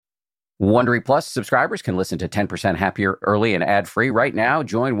Wondery Plus subscribers can listen to 10% Happier early and ad-free right now.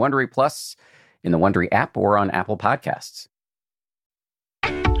 Join Wondery Plus in the Wondery app or on Apple Podcasts.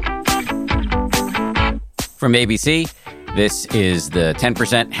 From ABC, this is the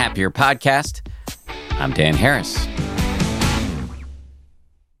 10% Happier podcast. I'm Dan Harris.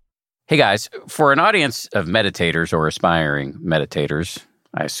 Hey guys, for an audience of meditators or aspiring meditators,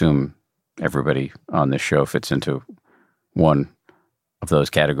 I assume everybody on this show fits into one of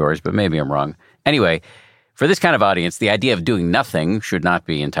those categories, but maybe I'm wrong. Anyway, for this kind of audience, the idea of doing nothing should not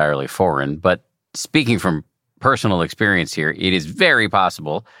be entirely foreign, but speaking from personal experience here, it is very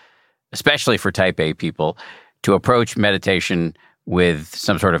possible, especially for type A people, to approach meditation with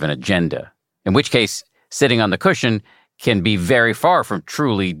some sort of an agenda, in which case sitting on the cushion can be very far from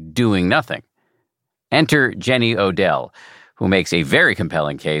truly doing nothing. Enter Jenny Odell, who makes a very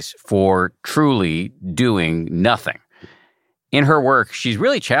compelling case for truly doing nothing. In her work, she's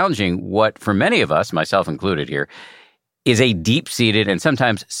really challenging what, for many of us, myself included here, is a deep-seated and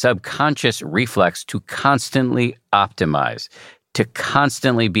sometimes subconscious reflex to constantly optimize, to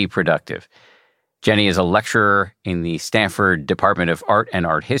constantly be productive. Jenny is a lecturer in the Stanford Department of Art and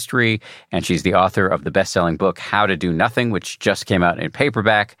Art History, and she's the author of the best-selling book, How to Do Nothing, which just came out in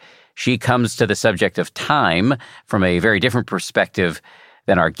paperback. She comes to the subject of time from a very different perspective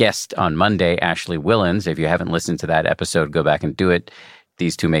than our guest on Monday, Ashley Whillans. If you haven't listened to that episode, go back and do it.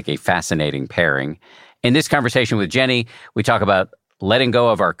 These two make a fascinating pairing. In this conversation with Jenny, we talk about letting go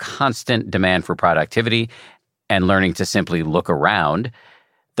of our constant demand for productivity and learning to simply look around,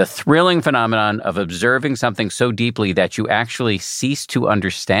 the thrilling phenomenon of observing something so deeply that you actually cease to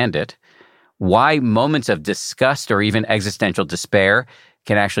understand it, why moments of disgust or even existential despair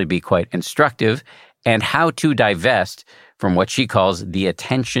can actually be quite instructive, and how to divest from what she calls the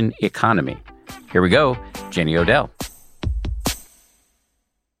attention economy. Here we go, Jenny Odell.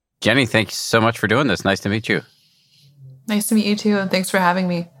 Jenny, thanks so much for doing this. Nice to meet you. Nice to meet you too, and thanks for having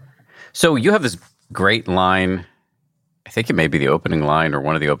me. So you have this great line, I think it may be the opening line or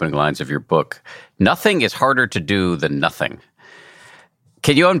one of the opening lines of your book. Nothing is harder to do than nothing.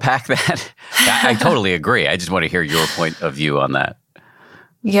 Can you unpack that? I totally agree. I just want to hear your point of view on that.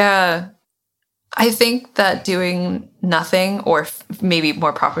 Yeah. I think that doing nothing, or maybe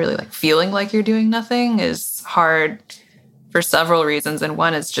more properly, like feeling like you're doing nothing, is hard for several reasons. And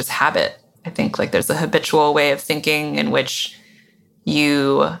one is just habit. I think like there's a habitual way of thinking in which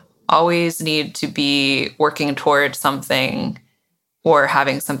you always need to be working toward something or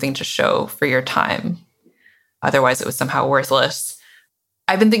having something to show for your time. Otherwise, it was somehow worthless.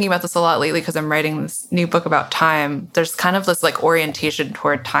 I've been thinking about this a lot lately because I'm writing this new book about time. There's kind of this like orientation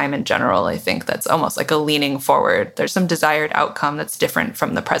toward time in general, I think, that's almost like a leaning forward. There's some desired outcome that's different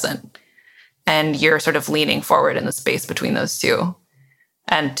from the present. And you're sort of leaning forward in the space between those two.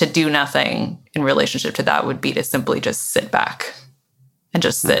 And to do nothing in relationship to that would be to simply just sit back and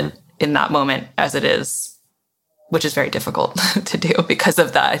just sit in that moment as it is, which is very difficult to do because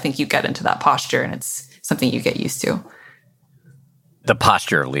of that. I think you get into that posture and it's something you get used to. The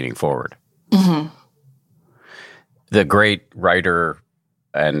posture of leaning forward. Mm-hmm. The great writer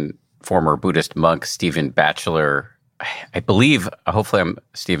and former Buddhist monk, Stephen Batchelor, I believe, hopefully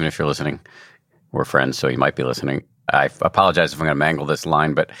Stephen, if you're listening, we're friends, so you might be listening. I apologize if I'm going to mangle this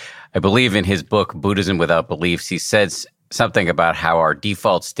line, but I believe in his book, Buddhism Without Beliefs, he says something about how our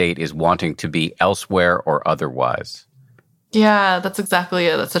default state is wanting to be elsewhere or otherwise. Yeah, that's exactly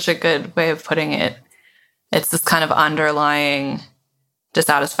it. That's such a good way of putting it. It's this kind of underlying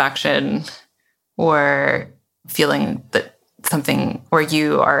dissatisfaction or feeling that something, or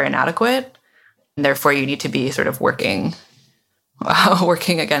you are inadequate, and therefore you need to be sort of working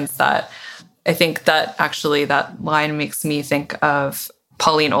against that. I think that actually that line makes me think of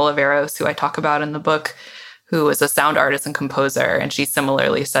Pauline Oliveros, who I talk about in the book, who is a sound artist and composer. And she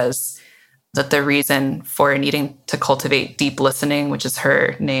similarly says that the reason for needing to cultivate deep listening, which is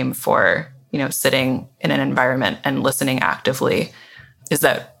her name for, sitting in an environment and listening actively, is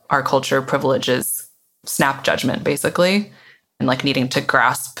that our culture privileges snap judgment, basically, and like needing to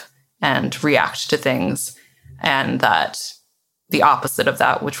grasp and react to things. And that the opposite of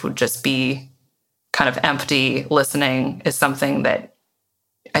that, which would just be kind of empty listening, is something that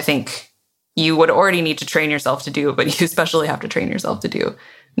I think you would already need to train yourself to do, but you especially have to train yourself to do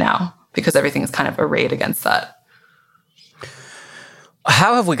now because everything is kind of arrayed against that.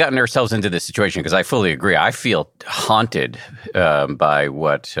 How have we gotten ourselves into this situation? Because I fully agree. I feel haunted by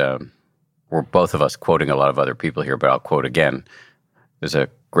what we're both of us quoting a lot of other people here, but I'll quote again. There's a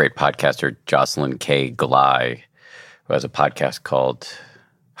great podcaster, Jocelyn K. Glei, who has a podcast called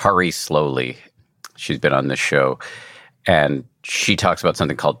Hurry Slowly. She's been on this show, and she talks about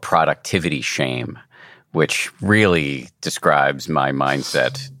something called productivity shame, which really describes my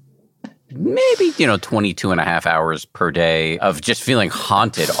mindset. Maybe, 22 and a half hours per day of just feeling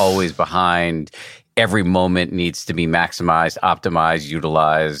haunted, always behind. Every moment needs to be maximized, optimized,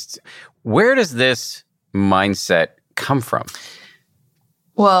 utilized. Where does this mindset come from?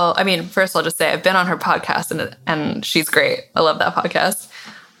 Well, I mean, first I'll just say I've been on her podcast and she's great. I love that podcast.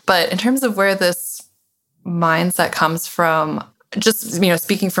 But in terms of where this mindset comes from, just,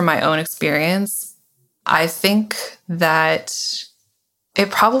 speaking from my own experience, I think that it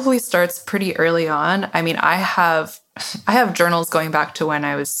probably starts pretty early on. I mean, I have journals going back to when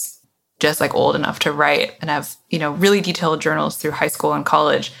I was just like old enough to write, and have, really detailed journals through high school and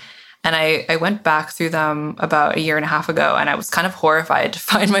college. And I went back through them about a year and a half ago, and I was kind of horrified to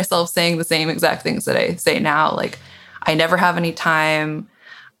find myself saying the same exact things that I say now. Like, I never have any time.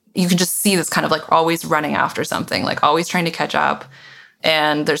 You can just see this kind of like always running after something, like always trying to catch up.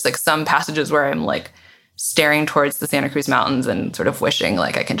 And there's like some passages where I'm like staring towards the Santa Cruz Mountains and sort of wishing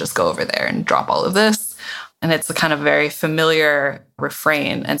like I can just go over there and drop all of this. And it's a kind of very familiar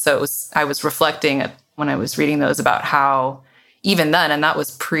refrain. And so I was reflecting when I was reading those about how even then, and that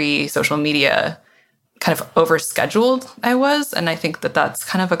was pre-social media, kind of overscheduled I was. And I think that that's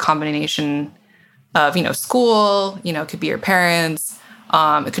kind of a combination of, school, it could be your parents.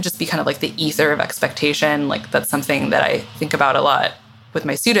 It could just be kind of like the ether of expectation. Like, that's something that I think about a lot with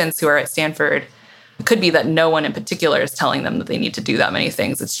my students who are at Stanford. It could be that no one in particular is telling them that they need to do that many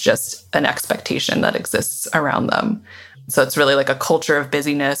things. It's just an expectation that exists around them. So it's really like a culture of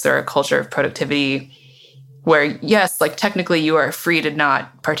busyness or a culture of productivity where, yes, like technically you are free to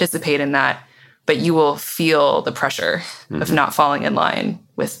not participate in that, but you will feel the pressure of not falling in line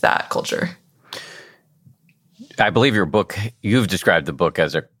with that culture. I believe your book, you've described the book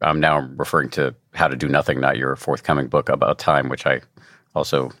as I'm now referring to How to Do Nothing, not your forthcoming book about time, which I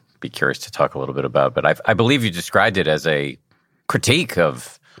also be curious to talk a little bit about. But I believe you described it as a critique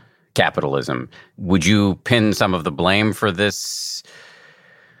of capitalism. Would you pin some of the blame for this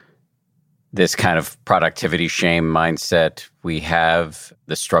kind of productivity shame mindset we have,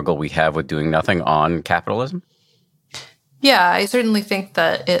 the struggle we have with doing nothing, on capitalism? Yeah, I certainly think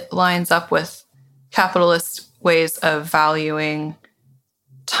that it lines up with capitalist ways of valuing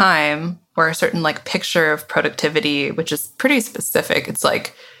time, or a certain like picture of productivity, which is pretty specific. It's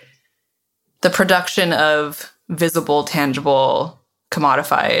like the production of visible, tangible,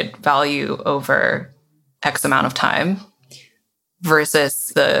 commodified value over X amount of time,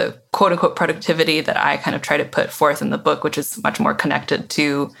 versus the quote unquote productivity that I kind of try to put forth in the book, which is much more connected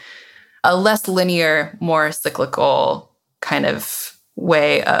to a less linear, more cyclical kind of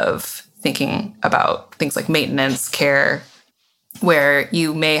way of thinking about things like maintenance, care, where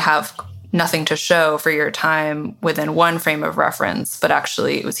you may have nothing to show for your time within one frame of reference, but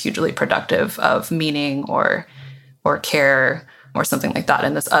actually it was hugely productive of meaning or care or something like that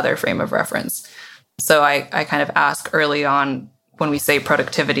in this other frame of reference. So I kind of ask early on, when we say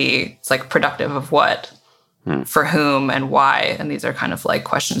productivity, it's like productive of what, for whom, and why? And these are kind of like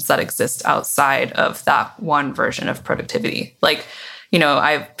questions that exist outside of that one version of productivity. Like,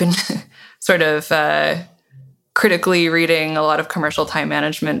 I've been sort of critically reading a lot of commercial time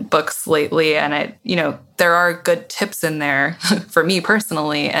management books lately. And there are good tips in there for me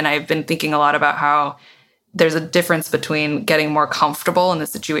personally. And I've been thinking a lot about how there's a difference between getting more comfortable in the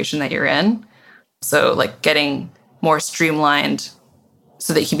situation that you're in. So like getting more streamlined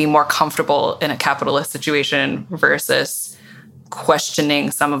so that you can be more comfortable in a capitalist situation, versus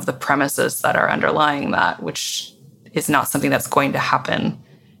questioning some of the premises that are underlying that, which is not something that's going to happen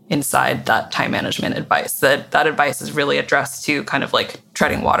inside that time management advice. That advice is really addressed to kind of like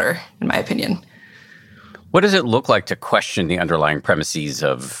treading water, in my opinion. What does it look like to question the underlying premises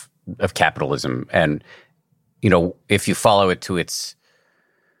of capitalism? And, if you follow it to its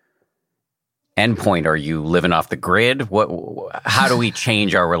endpoint, are you living off the grid? How do we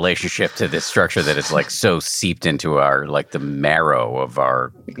change our relationship to this structure that is like so seeped into our, like the marrow of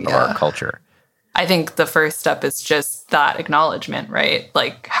our culture? I think the first step is just that acknowledgement, right?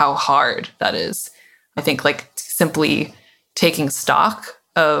 Like how hard that is. I think like simply taking stock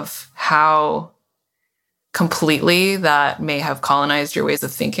of how completely that may have colonized your ways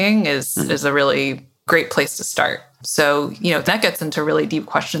of thinking is a really great place to start. So, that gets into really deep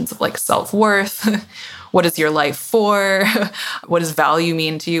questions of like self-worth. What is your life for? What does value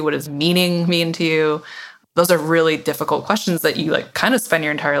mean to you? What does meaning mean to you? Those are really difficult questions that you like kind of spend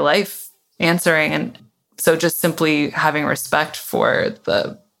your entire life answering. And so just simply having respect for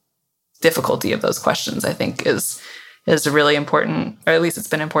the difficulty of those questions, I think is really important, or at least it's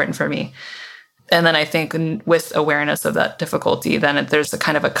been important for me. And then I think with awareness of that difficulty, then there's a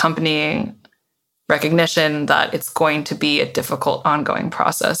kind of accompanying recognition that it's going to be a difficult ongoing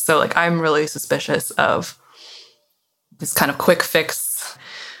process. So like I'm really suspicious of this kind of quick fix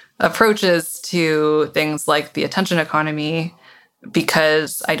approaches to things like the attention economy,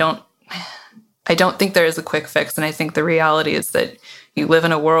 because I don't think there is a quick fix. And I think the reality is that you live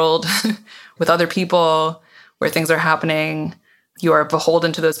in a world with other people where things are happening. You are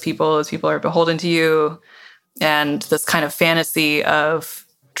beholden to those people are beholden to you. And this kind of fantasy of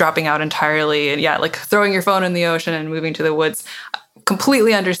dropping out entirely and like throwing your phone in the ocean and moving to the woods,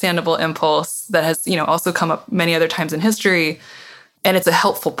 completely understandable impulse that has, also come up many other times in history. And it's a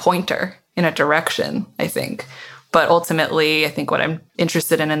helpful pointer in a direction, I think. But ultimately, I think what I'm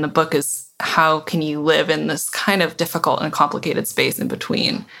interested in the book is how can you live in this kind of difficult and complicated space in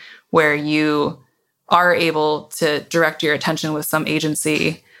between where you are able to direct your attention with some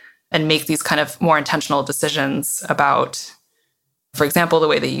agency and make these kind of more intentional decisions about, for example, the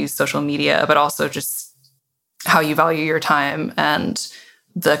way that you use social media, but also just how you value your time and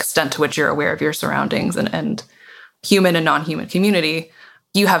the extent to which you're aware of your surroundings and human and non-human community.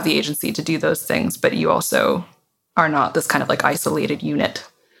 You have the agency to do those things, but you also are not this kind of like isolated unit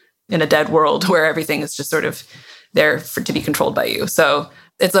in a dead world where everything is just sort of there to be controlled by you. So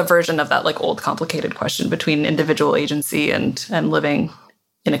it's a version of that like old complicated question between individual agency and living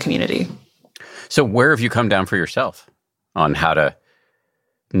in a community. So where have you come down for yourself on how to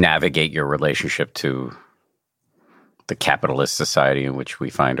navigate your relationship to the capitalist society in which we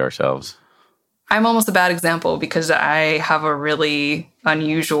find ourselves? I'm almost a bad example because I have a really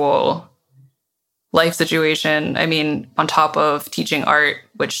unusual life situation. I mean, on top of teaching art,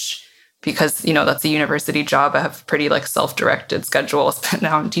 which, because, that's a university job, I have a pretty like self-directed schedule.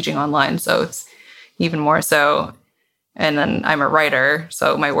 Now I'm teaching online, so it's even more so. And then I'm a writer,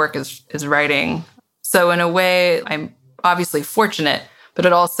 so my work is writing. So in a way, I'm obviously fortunate, but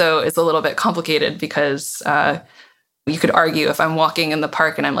it also is a little bit complicated because you could argue if I'm walking in the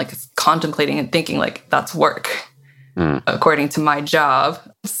park and I'm like contemplating and thinking like that's work, according to my job.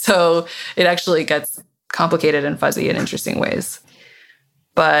 So it actually gets complicated and fuzzy in interesting ways.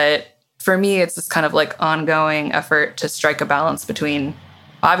 But for me, it's this kind of like ongoing effort to strike a balance between,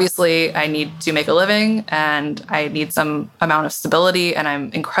 obviously, I need to make a living and I need some amount of stability. And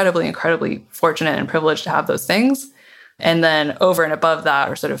I'm incredibly, incredibly fortunate and privileged to have those things. And then over and above that,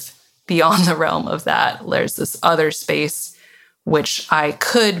 or sort of beyond the realm of that, there's this other space which I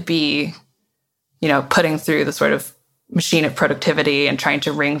could be, putting through the sort of machine of productivity and trying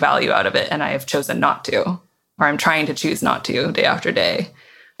to wring value out of it. And I have chosen not to, or I'm trying to choose not to day after day.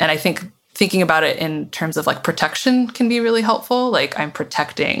 And I think thinking about it in terms of like protection can be really helpful. Like I'm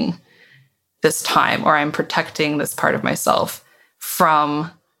protecting this time, or I'm protecting this part of myself from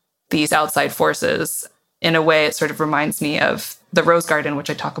these outside forces. In a way, it sort of reminds me of the Rose Garden,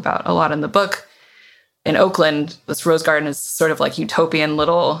 which I talk about a lot in the book. In Oakland, this Rose Garden is sort of like utopian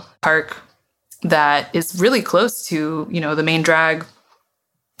little park that is really close to, the main drag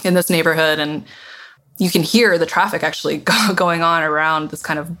in this neighborhood. And you can hear the traffic actually going on around this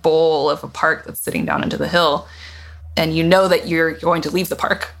kind of bowl of a park that's sitting down into the hill. And you know that you're going to leave the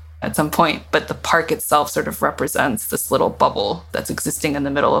park at some point, but the park itself sort of represents this little bubble that's existing in the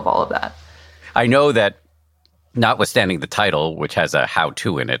middle of all of that. I know that notwithstanding the title, which has a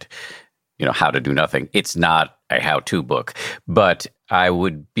how-to in it, how to do nothing, it's not a how-to book. But I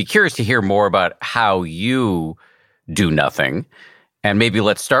would be curious to hear more about how you do nothing. And maybe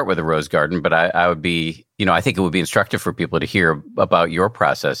let's start with the Rose Garden, but I would be, I think it would be instructive for people to hear about your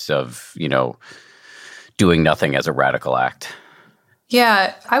process of, doing nothing as a radical act.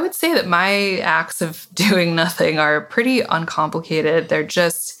 Yeah, I would say that my acts of doing nothing are pretty uncomplicated. They're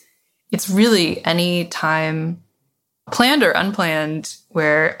just, it's really any time, planned or unplanned,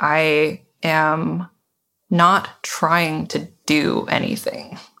 where I am not trying to do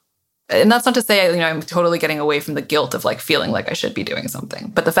anything. And that's not to say, I'm totally getting away from the guilt of like feeling like I should be doing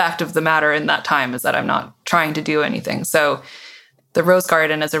something. But the fact of the matter in that time is that I'm not trying to do anything. So the Rose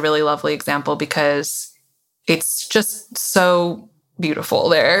Garden is a really lovely example because it's just so beautiful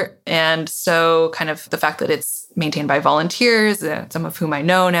there. And so kind of the fact that it's maintained by volunteers, some of whom I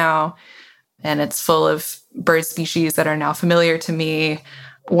know now, and it's full of bird species that are now familiar to me.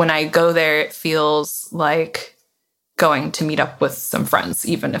 When I go there, it feels like going to meet up with some friends,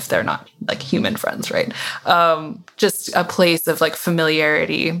 even if they're not like human friends, right? Just a place of like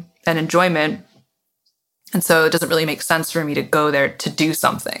familiarity and enjoyment. And so it doesn't really make sense for me to go there to do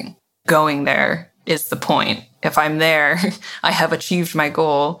something. Going there is the point. If I'm there, I have achieved my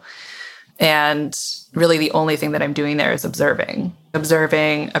goal. And really the only thing that I'm doing there is observing.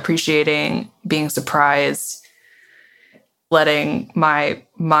 observing, appreciating, being surprised, letting my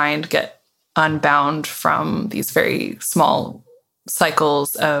mind get unbound from these very small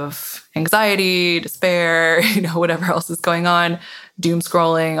cycles of anxiety, despair, whatever else is going on, doom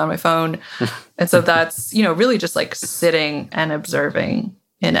scrolling on my phone. And so that's, really just like sitting and observing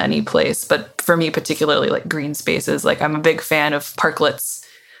in any place. But for me, particularly like green spaces, like I'm a big fan of parklets.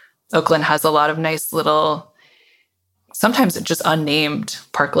 Oakland has a lot of nice little, sometimes it's just unnamed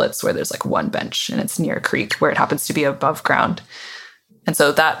parklets where there's like one bench and it's near a creek where it happens to be above ground. And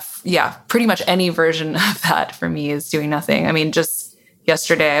so that, pretty much any version of that for me is doing nothing. I mean, just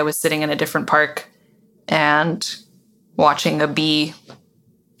yesterday I was sitting in a different park and watching a bee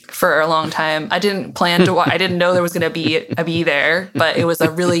for a long time. I didn't plan to watch, I didn't know there was going to be a bee there, but it was a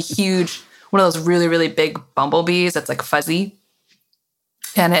really huge, one of those really, really big bumblebees that's like fuzzy.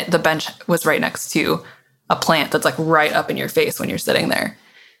 And the bench was right next to a plant that's like right up in your face when you're sitting there.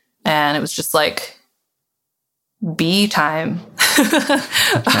 And it was just like, bee time.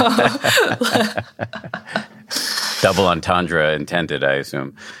 Double entendre intended, I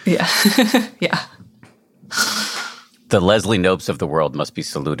assume. Yeah. Yeah. The Leslie Nopes of the world must be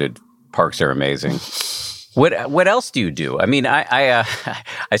saluted. Parks are amazing. What else do you do? I mean, I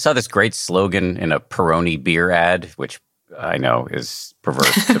saw this great slogan in a Peroni beer ad, which I know is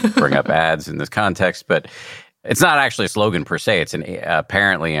perverse to bring up ads in this context, but it's not actually a slogan per se. It's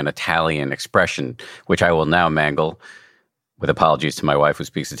apparently an Italian expression, which I will now mangle, with apologies to my wife who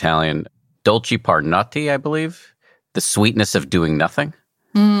speaks Italian. Dolci par notte, I believe. The sweetness of doing nothing.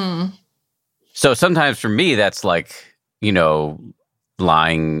 Mm. So sometimes for me, that's like,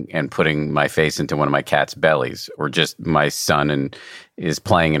 lying and putting my face into one of my cat's bellies, or just my son is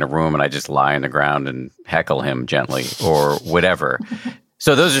playing in a room and I just lie on the ground and heckle him gently or whatever.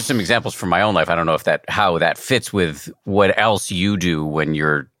 So those are some examples from my own life. I don't know how that fits with what else you do when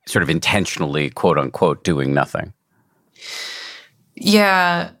you're sort of intentionally, quote unquote, doing nothing.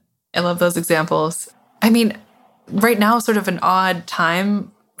 Yeah, I love those examples. I mean, right now is sort of an odd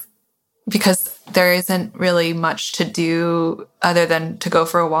time because there isn't really much to do other than to go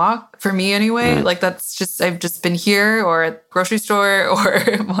for a walk, for me anyway. Mm. Like that's just, I've just been here or at the grocery store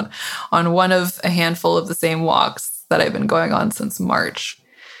or on one of a handful of the same walks that I've been going on since March.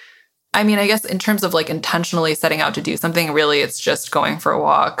 I mean, I guess in terms of like intentionally setting out to do something, really it's just going for a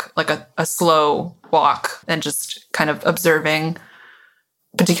walk, like a slow walk and just kind of observing,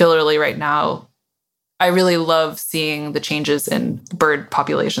 particularly right now. I really love seeing the changes in bird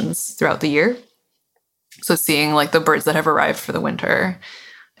populations throughout the year. So seeing like the birds that have arrived for the winter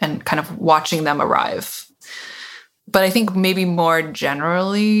and kind of watching them arrive. But I think maybe more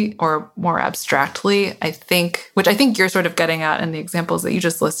generally or more abstractly, which I think you're sort of getting at in the examples that you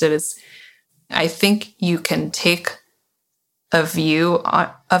just listed, is I think you can take a view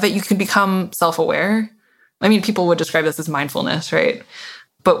of it. You can become self-aware. I mean, people would describe this as mindfulness, right?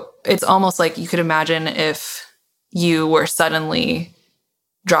 But it's almost like you could imagine if you were suddenly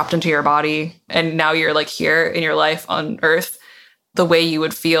dropped into your body and now you're like here in your life on Earth, the way you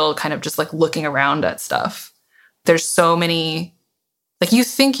would feel kind of just like looking around at stuff. There's so many, like you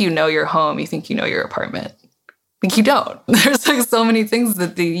think you know your home, you think you know your apartment. Like you don't. There's like so many things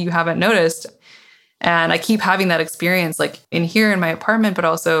that you haven't noticed. And I keep having that experience like in here in my apartment, but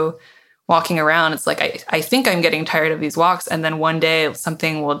also walking around. It's like, I think I'm getting tired of these walks. And then one day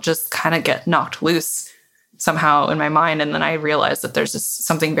something will just kind of get knocked loose somehow in my mind. And then I realize that there's just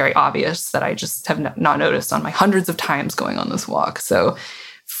something very obvious that I just have not noticed on my hundreds of times going on this walk. So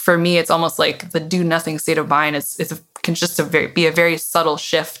for me, it's almost like the do nothing state of mind can just be a very subtle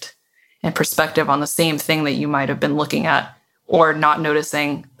shift in perspective on the same thing that you might have been looking at or not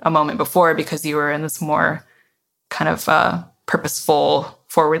noticing a moment before because you were in this more kind of purposeful,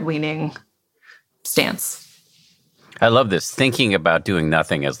 forward-leaning stance. I love this, thinking about doing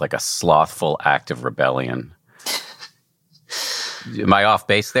nothing as like a slothful act of rebellion. Am I off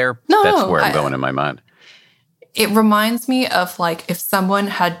base there? No. That's where I'm going in my mind. It reminds me of like if someone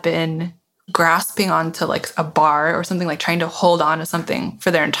had been grasping onto like a bar or something, like trying to hold on to something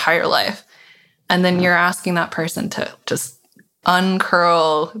for their entire life. And then you're asking that person to just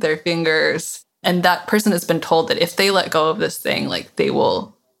uncurl their fingers. And that person has been told that if they let go of this thing, like they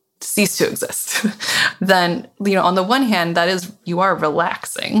will cease to exist. Then, on the one hand, you are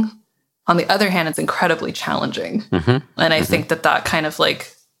relaxing. On the other hand, it's incredibly challenging. Mm-hmm. And I think that kind of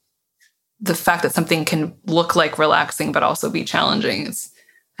like the fact that something can look like relaxing, but also be challenging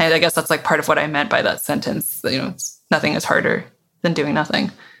I guess that's like part of what I meant by that sentence. Nothing is harder than doing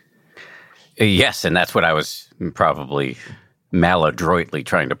nothing. Yes. And that's what I was probably maladroitly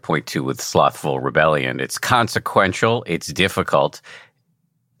trying to point to with slothful rebellion. It's consequential, it's difficult,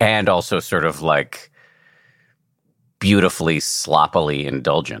 and also sort of like beautifully, sloppily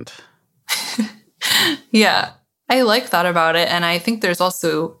indulgent. Yeah, I like that about it. And I think there's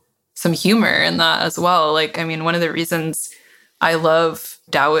also some humor in that as well. Like, I mean, one of the reasons I love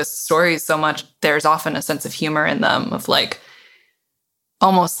Taoist stories so much, there's often a sense of humor in them, of like,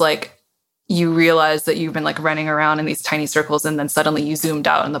 almost like you realize that you've been like running around in these tiny circles and then suddenly you zoomed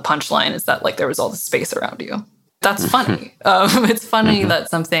out and the punchline is that like there was all this space around you. That's funny. It's funny that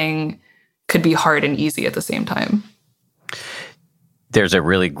something could be hard and easy at the same time. There's a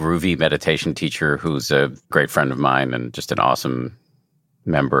really groovy meditation teacher who's a great friend of mine and just an awesome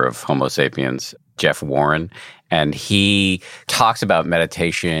member of Homo Sapiens, Jeff Warren. And he talks about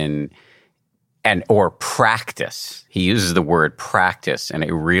meditation or practice. He uses the word practice in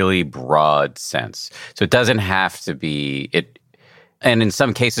a really broad sense. So it doesn't have to be it. And in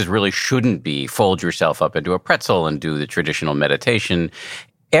some cases really shouldn't be fold yourself up into a pretzel and do the traditional meditation.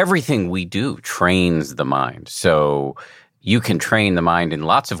 Everything we do trains the mind. So you can train the mind in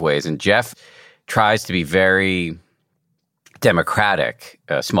lots of ways. And Jeff tries to be very democratic,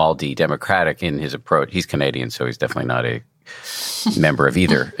 small d, democratic in his approach. He's Canadian, so he's definitely not a member of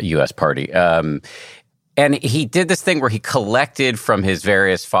either U.S. party. And he did this thing where he collected from his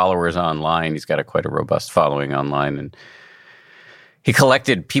various followers online. He's got quite a robust following online. And he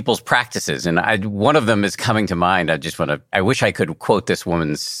collected people's practices. And one of them is coming to mind. I wish I could quote this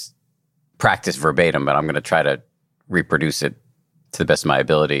woman's practice verbatim, but I'm going to try to reproduce it to the best of my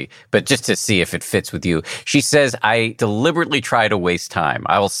ability, but just to see if it fits with you. She says, I deliberately try to waste time.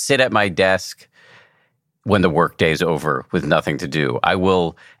 I will sit at my desk when the workday's over with nothing to do. I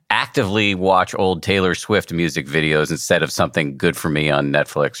will actively watch old Taylor Swift music videos instead of something good for me on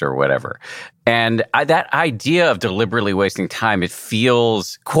Netflix or whatever. And that idea of deliberately wasting time, it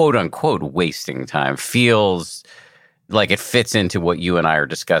feels, quote unquote, wasting time, feels like it fits into what you and I are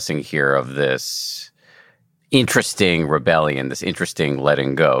discussing here of this interesting rebellion, this interesting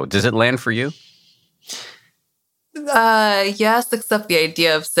letting go. Does it land for you? Yes, except the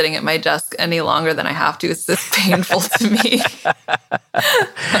idea of sitting at my desk any longer than I have to is just painful to me.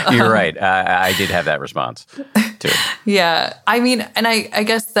 You're right. I did have that response too. Yeah. I mean, and I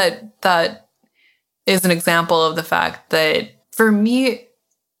guess that is an example of the fact that for me,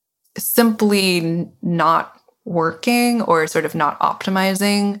 simply not working or sort of not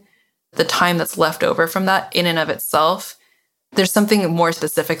optimizing the time that's left over from that in and of itself, there's something more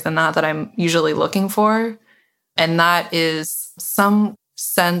specific than that I'm usually looking for. And that is some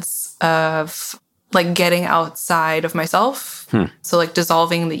sense of like getting outside of myself. So like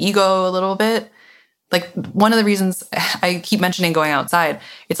dissolving the ego a little bit. Like one of the reasons I keep mentioning going outside,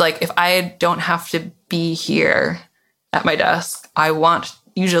 it's like if I don't have to be here at my desk, I want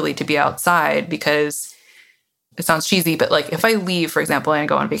usually to be outside because it sounds cheesy, but like if I leave, for example, and I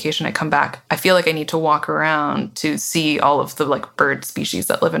go on vacation, I come back, I feel like I need to walk around to see all of the like bird species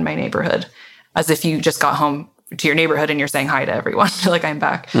that live in my neighborhood, as if you just got home to your neighborhood and you're saying hi to everyone. Like I'm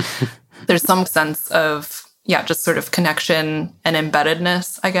back. There's some sense of, just sort of connection and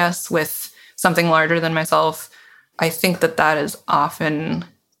embeddedness, I guess, with something larger than myself. I think that is often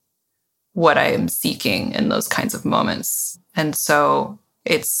what I am seeking in those kinds of moments. And so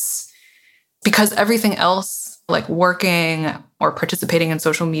it's because everything else, like working or participating in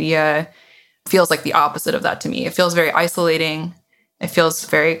social media, feels like the opposite of that to me. It feels very isolating. It feels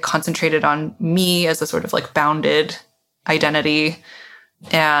very concentrated on me as a sort of like bounded identity.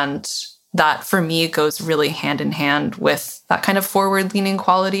 And that for me goes really hand in hand with that kind of forward-leaning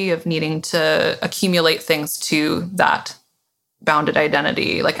quality of needing to accumulate things to that bounded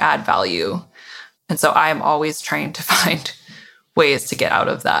identity, like add value. And so I'm always trying to find ways to get out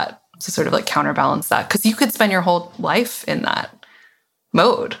of that, to sort of like counterbalance that. Because you could spend your whole life in that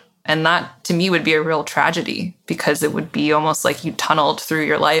mode. And that, to me, would be a real tragedy because it would be almost like you tunneled through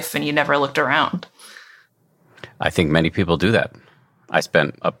your life and you never looked around. I think many people do that. I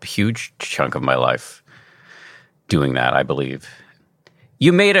spent a huge chunk of my life doing that, I believe.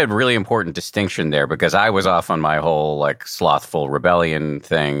 You made a really important distinction there because I was off on my whole like slothful rebellion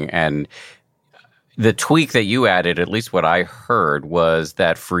thing. And the tweak that you added, at least what I heard, was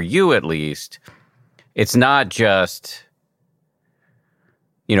that for you at least, it's not just,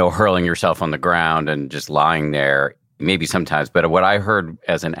 hurling yourself on the ground and just lying there, maybe sometimes. But what I heard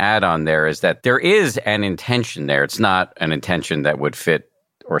as an add-on there is that there is an intention there. It's not an intention that would fit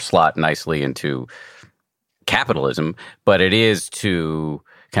or slot nicely into capitalism, but it is to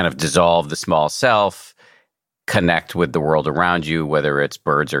kind of dissolve the small self, connect with the world around you, whether it's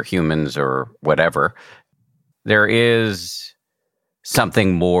birds or humans or whatever. There is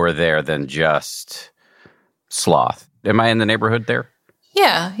something more there than just sloth. Am I in the neighborhood there?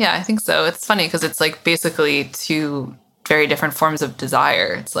 Yeah, I think so. It's funny because it's like basically two very different forms of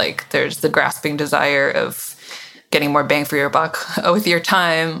desire. It's like there's the grasping desire of getting more bang for your buck with your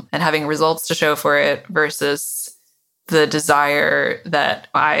time and having results to show for it versus the desire that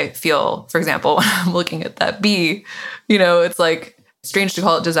I feel, for example, when I'm looking at that bee, it's like strange to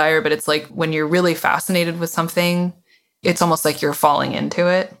call it desire, but it's like when you're really fascinated with something, it's almost like you're falling into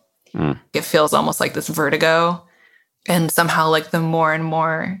it. It feels almost like this vertigo. And somehow, like, the more and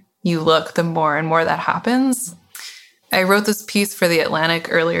more you look, the more and more that happens. I wrote this piece for The Atlantic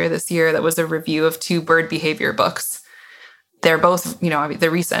earlier this year that was a review of 2 bird behavior books. They're both, they're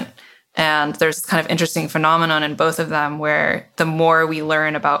recent. And there's this kind of interesting phenomenon in both of them where the more we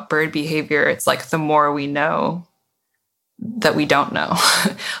learn about bird behavior, it's like the more we know that we don't know.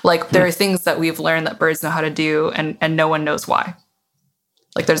 Like, there are things that we've learned that birds know how to do, and no one knows why.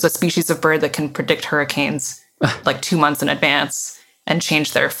 Like, there's a species of bird that can predict hurricanes like 2 months in advance and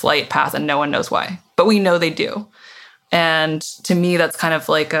change their flight path, and no one knows why. But we know they do. And to me, that's kind of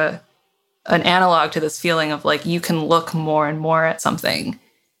like an analog to this feeling of like you can look more and more at something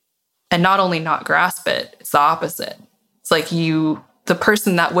and not only not grasp it, it's the opposite. It's like the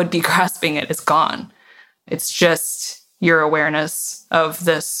person that would be grasping it is gone. It's just your awareness of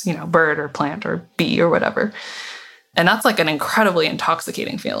this, bird or plant or bee or whatever. And that's like an incredibly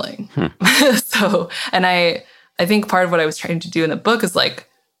intoxicating feeling. And I think part of what I was trying to do in the book is like,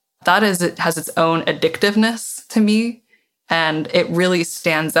 it has its own addictiveness to me. And it really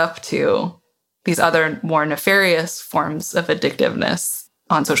stands up to these other more nefarious forms of addictiveness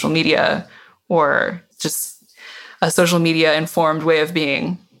on social media, or just a social media informed way of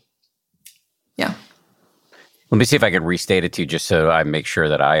being. Yeah. Let me see if I can restate it to you just so I make sure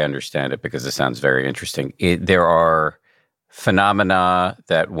that I understand it, because it sounds very interesting. There are phenomena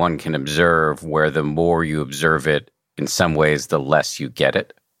that one can observe where the more you observe it, in some ways, the less you get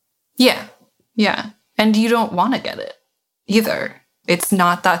it. Yeah. And you don't want to get it either. It's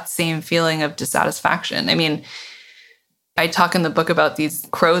not that same feeling of dissatisfaction. I mean, I talk in the book about these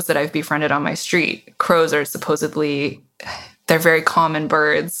crows that I've befriended on my street. Crows are they're very common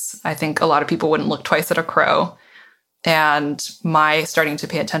birds. I think a lot of people wouldn't look twice at a crow. And my starting to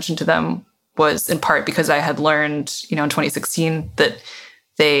pay attention to them was in part because I had learned, in 2016 that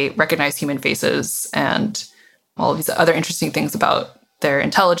they recognize human faces and all of these other interesting things about their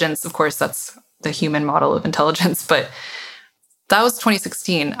intelligence. Of course, that's the human model of intelligence, but that was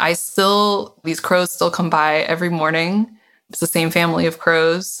 2016. These crows still come by every morning. It's the same family of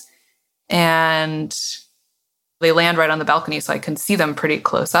crows. And they land right on the balcony, so I can see them pretty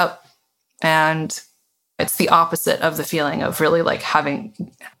close up. And it's the opposite of the feeling of really like having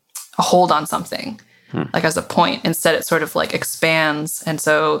a hold on something, like as a point. Instead, it sort of like expands. And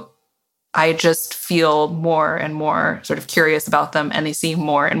so I just feel more and more sort of curious about them, and they seem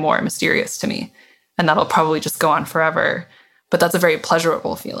more and more mysterious to me. And that'll probably just go on forever. But that's a very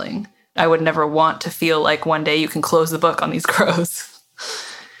pleasurable feeling. I would never want to feel like one day you can close the book on these crows.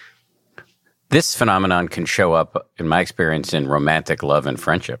 This phenomenon can show up, in my experience, in romantic love and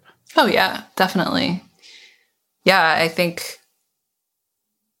friendship. Oh, yeah, definitely. Yeah, I think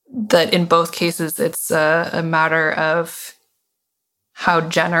that in both cases, it's a matter of how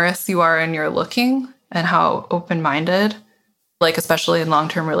generous you are in your looking and how open-minded, like especially in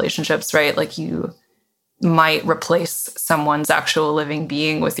long-term relationships, right? Like you might replace someone's actual living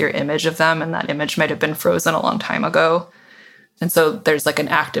being with your image of them, and that image might have been frozen a long time ago. And so there's like an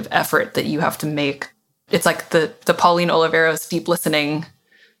active effort that you have to make. It's like the Pauline Oliveros deep listening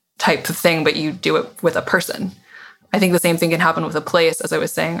type of thing, but you do it with a person. I think the same thing can happen with a place, as I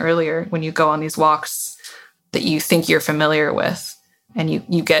was saying earlier, when you go on these walks that you think you're familiar with and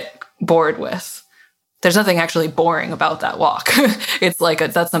you get bored with. There's nothing actually boring about that walk. It's like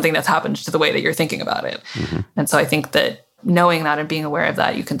that's something that's happened to the way that you're thinking about it. Mm-hmm. And so I think that knowing that and being aware of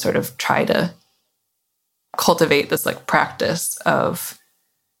that, you can sort of try to cultivate this like practice of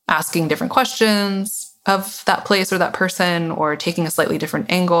asking different questions of that place or that person, or taking a slightly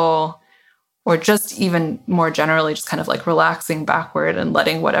different angle, or just even more generally, just kind of like relaxing backward and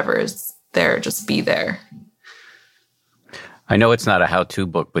letting whatever is there just be there. I know it's not a how-to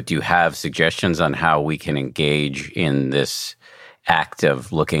book, but do you have suggestions on how we can engage in this act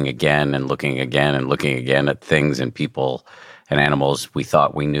of looking again and looking again and looking again at things and people and animals we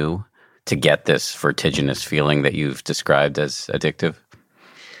thought we knew to get this vertiginous feeling that you've described as addictive?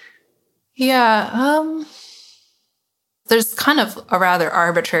 Yeah. There's kind of a rather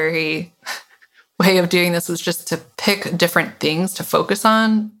arbitrary way of doing this, was just to pick different things to focus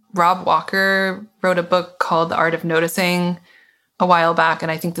on. Rob Walker wrote a book called The Art of Noticing, a while back, and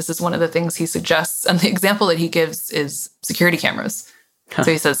I think this is one of the things he suggests. And the example that he gives is security cameras.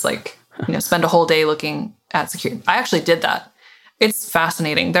 So he says, like, spend a whole day looking at security. I actually did that. It's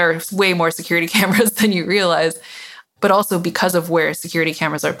fascinating. There are way more security cameras than you realize. But also because of where security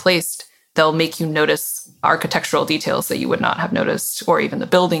cameras are placed, they'll make you notice architectural details that you would not have noticed, or even the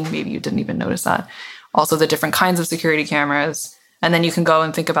building, maybe you didn't even notice that. Also the different kinds of security cameras. And then you can go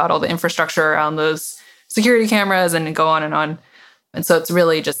and think about all the infrastructure around those security cameras and go on and on. And so it's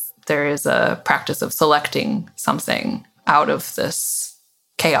really just, there is a practice of selecting something out of this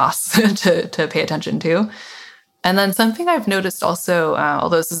chaos to pay attention to. And then something I've noticed also,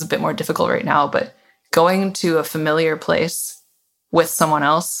 although this is a bit more difficult right now, but going to a familiar place with someone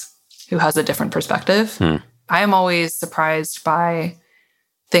else who has a different perspective. I am always surprised by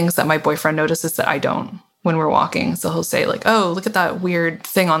things that my boyfriend notices that I don't when we're walking. So he'll say, like, oh, look at that weird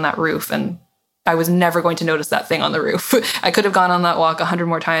thing on that roof. And I was never going to notice that thing on the roof. I could have gone on that walk 100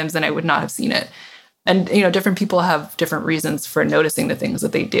 more times and I would not have seen it. And, different people have different reasons for noticing the things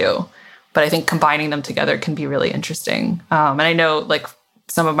that they do. But I think combining them together can be really interesting. And I know, like,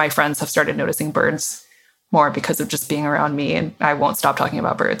 some of my friends have started noticing birds more because of just being around me, and I won't stop talking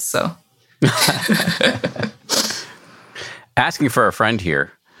about birds. So asking for a friend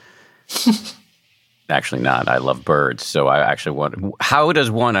here. Actually not. I love birds. So I actually want, how does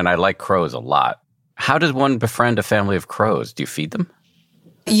one, and I like crows a lot, how does one befriend a family of crows? Do you feed them?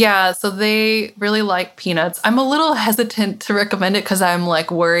 Yeah, so they really like peanuts. I'm a little hesitant to recommend it because I'm like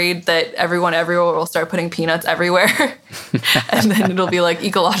worried that everyone everywhere will start putting peanuts everywhere. And then it'll be like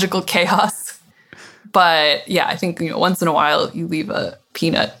ecological chaos. But yeah, I think, once in a while you leave a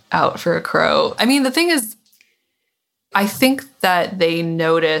peanut out for a crow. I mean, the thing is, I think that they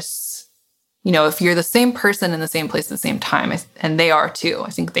notice, if you're the same person in the same place at the same time, and they are too, I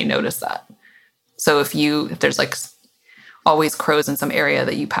think they notice that. So if there's like always crows in some area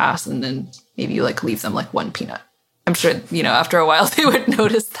that you pass, and then maybe you like leave them like one peanut, I'm sure, after a while they would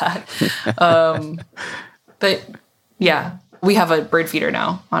notice that. But yeah, we have a bird feeder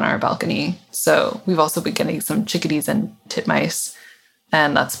now on our balcony. So we've also been getting some chickadees and titmice.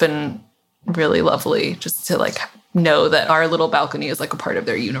 And that's been really lovely just to like know that our little balcony is like a part of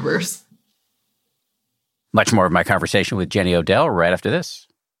their universe. Much more of my conversation with Jenny Odell right after this.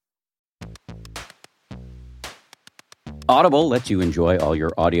 Audible lets you enjoy all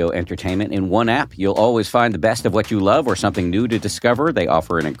your audio entertainment in one app. You'll always find the best of what you love or something new to discover. They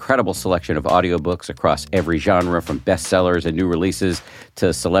offer an incredible selection of audiobooks across every genre, from bestsellers and new releases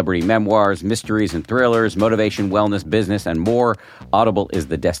to celebrity memoirs, mysteries and thrillers, motivation, wellness, business, and more. Audible is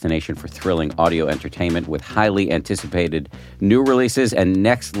the destination for thrilling audio entertainment with highly anticipated new releases and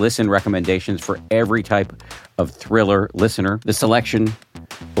next listen recommendations for every type of thriller listener. The selection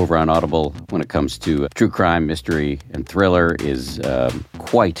over on Audible when it comes to true crime, mystery, and thriller is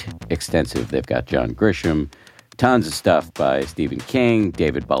quite extensive. They've got John Grisham, tons of stuff by Stephen King,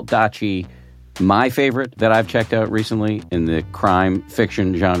 David Baldacci. My favorite that I've checked out recently in the crime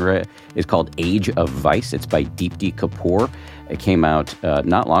fiction genre is called Age of Vice. It's by Deepti Kapoor. It came out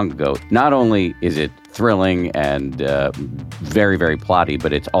not long ago. Not only is it thrilling and very, very plotty,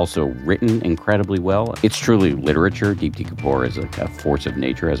 but it's also written incredibly well. It's truly literature. Deepti Kapoor is a force of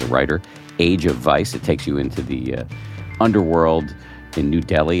nature as a writer. Age of Vice, it takes you into the underworld in New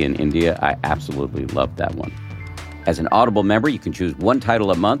Delhi in India. I absolutely love that one. As an Audible member, you can choose one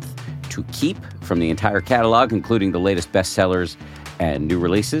title a month to keep from the entire catalog, including the latest bestsellers and new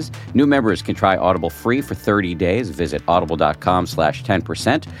releases. New members can try Audible free for 30 days. Visit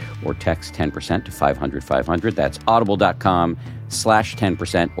audible.com/10% or text 10% to 500-500. That's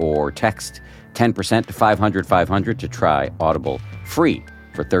audible.com/10% or text 10% to 500-500 to try Audible free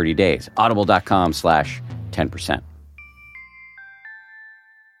for 30 days. Audible.com/10%.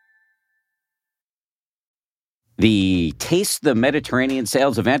 The Taste the Mediterranean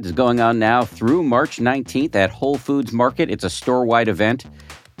sales event is going on now through March 19th at Whole Foods Market. It's a store-wide event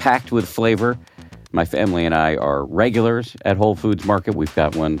packed with flavor. My family and I are regulars at Whole Foods Market. We've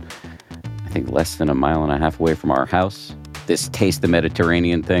got one, I think, less than a mile and a half away from our house. This Taste the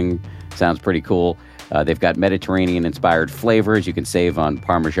Mediterranean thing sounds pretty cool. They've got Mediterranean-inspired flavors. You can save on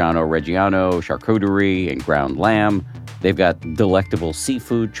Parmigiano Reggiano, charcuterie, and ground lamb. They've got delectable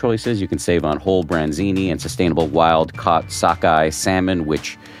seafood choices. You can save on whole branzini and sustainable wild-caught sockeye salmon,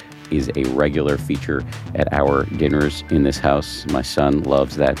 which is a regular feature at our dinners in this house. My son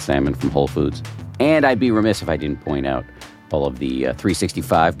loves that salmon from Whole Foods. And I'd be remiss if I didn't point out all of the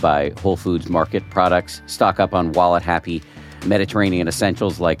 365 by Whole Foods Market products. Stock up on wallet-happy Mediterranean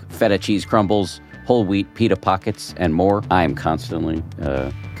essentials like feta cheese crumbles, whole wheat, pita pockets, and more. I am constantly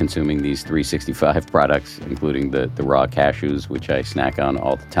consuming these 365 products, including the raw cashews, which I snack on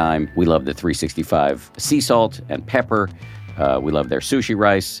all the time. We love the 365 sea salt and pepper. We love their sushi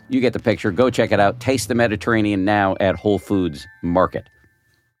rice. You get the picture. Go check it out. Taste the Mediterranean now at Whole Foods Market.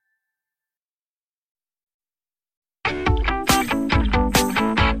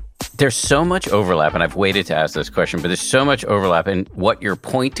 There's so much overlap, and I've waited to ask this question, but there's so much overlap in what you're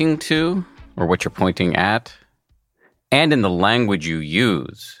pointing to or what you're pointing at and in the language you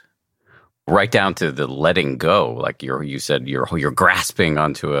use, right down to the letting go. Like you said, you're grasping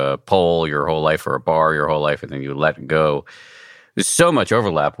onto a pole your whole life or a bar your whole life, and then you let go. There's so much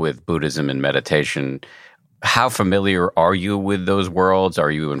overlap with Buddhism and meditation. How familiar are you with those worlds?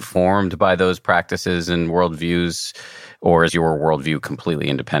 Are you informed by those practices and worldviews? Or is your worldview completely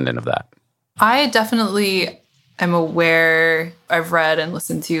independent of that? I definitely am aware. I've read and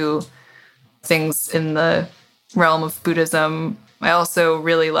listened to things in the realm of Buddhism. I also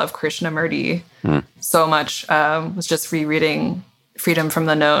really love Krishnamurti so much. Was just rereading Freedom from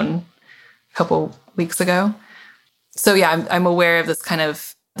the Known a couple weeks ago. So yeah, I'm aware of this kind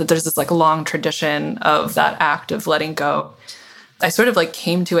of, that there's this like long tradition of that act of letting go. I sort of like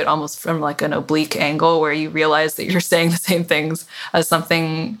came to it almost from like an oblique angle where you realize that you're saying the same things as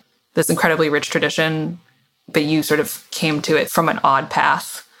something, this incredibly rich tradition, but you sort of came to it from an odd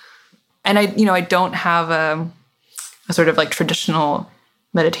path. And I don't have a sort of like traditional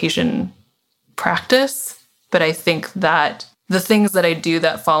meditation practice, but I think that the things that I do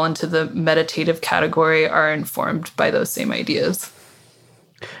that fall into the meditative category are informed by those same ideas.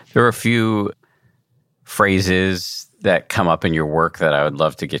 There are a few phrases that come up in your work that I would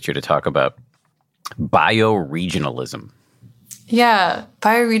love to get you to talk about. Bioregionalism. Yeah,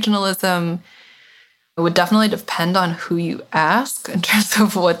 bioregionalism would definitely depend on who you ask in terms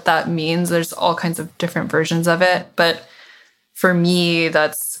of what that means. There's all kinds of different versions of it. But for me,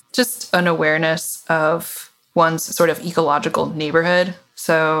 that's just an awareness of one's sort of ecological neighborhood.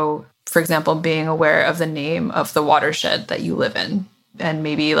 So, for example, being aware of the name of the watershed that you live in, and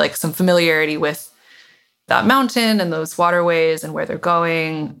maybe like some familiarity with that mountain and those waterways and where they're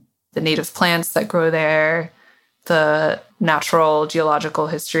going, the native plants that grow there, the natural geological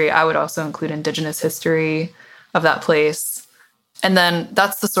history. I would also include indigenous history of that place. And then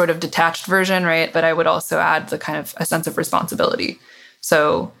that's the sort of detached version, right? But I would also add the kind of a sense of responsibility.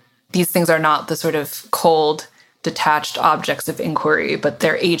 So these things are not the sort of cold, detached objects of inquiry, but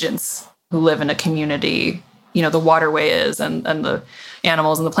they're agents who live in a community. You know, the waterway is, and the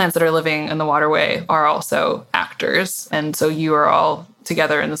animals and the plants that are living in the waterway are also actors. And so you are all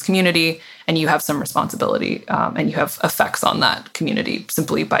together in this community, and you have some responsibility, and you have effects on that community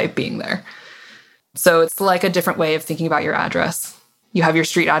simply by being there. So it's like a different way of thinking about your address. You have your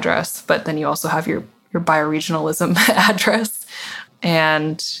street address, but then you also have your bioregionalism address.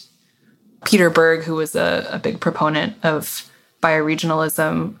 And Peter Berg, who was a big proponent of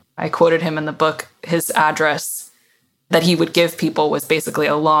bioregionalism, I quoted him in the book. His address that he would give people was basically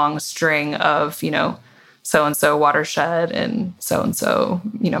a long string of, so-and-so watershed and so-and-so,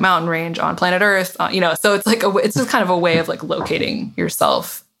 mountain range on planet Earth, so it's like, it's just kind of a way of like locating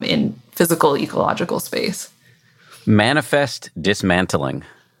yourself in physical ecological space. Manifest dismantling.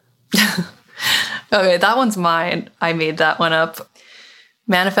 Okay, that one's mine. I made that one up.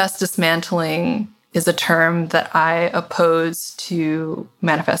 Manifest dismantling is a term that I oppose to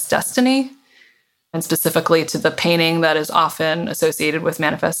manifest destiny, and specifically to the painting that is often associated with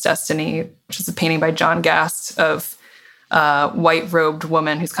manifest destiny, which is a painting by John Gast of a white-robed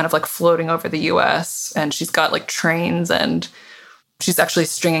woman who's kind of like floating over the U.S., and she's got like trains, and she's actually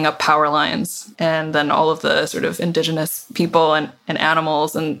stringing up power lines, and then all of the sort of indigenous people and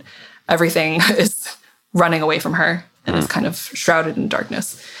animals and everything is running away from her and is kind of shrouded in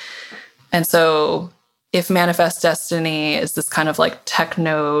darkness. And so if manifest destiny is this kind of like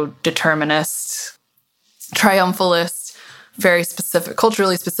techno-determinist, triumphalist, very specific,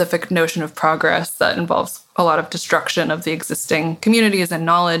 culturally specific notion of progress that involves a lot of destruction of the existing communities and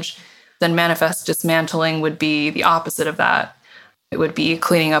knowledge, then manifest dismantling would be the opposite of that. It would be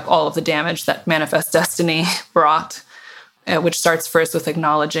cleaning up all of the damage that manifest destiny brought, which starts first with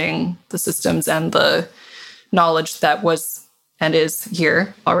acknowledging the systems and the knowledge that was and is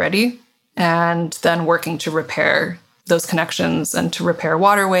here already, and then working to repair those connections and to repair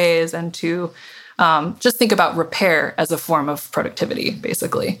waterways and to just think about repair as a form of productivity,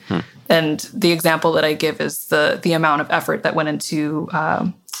 basically. And the example that I give is the amount of effort that went into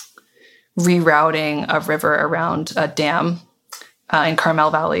rerouting a river around a dam in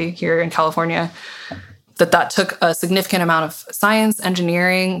Carmel Valley here in California. that took a significant amount of science,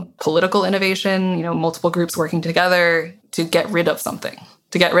 engineering, political innovation, multiple groups working together to get rid of something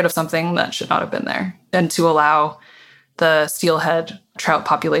that should not have been there, and to allow the steelhead trout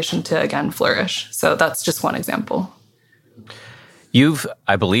population to again flourish. So that's just one example. You've,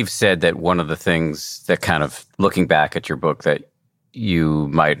 I believe, said that one of the things that kind of, looking back at your book, that you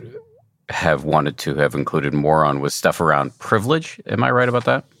might have wanted to have included more on was stuff around privilege. Am I right about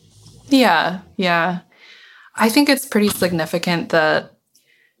that? Yeah. I think it's pretty significant that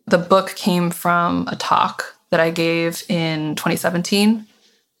the book came from a talk that I gave in 2017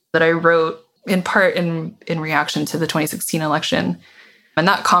 that I wrote in part in reaction to the 2016 election. And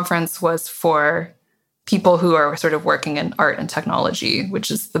that conference was for people who are sort of working in art and technology,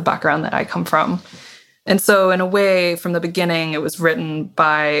 which is the background that I come from. And so in a way, from the beginning, it was written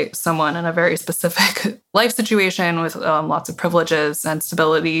by someone in a very specific life situation with lots of privileges and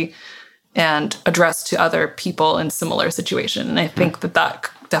stability, and addressed to other people in similar situation. And I think that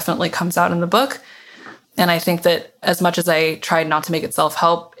definitely comes out in the book. And I think that as much as I tried not to make it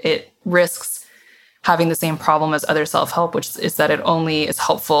self-help, it risks having the same problem as other self-help, which is that it only is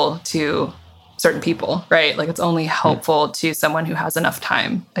helpful to certain people, right? Like it's only helpful to someone who has enough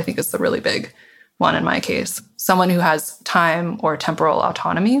time, I think is the really big one in my case. Someone who has time or temporal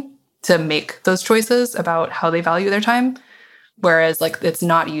autonomy to make those choices about how they value their time. Whereas like it's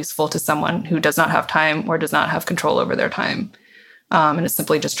not useful to someone who does not have time or does not have control over their time. And is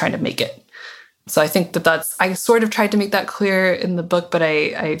simply just trying to make it. So I think I sort of tried to make that clear in the book, but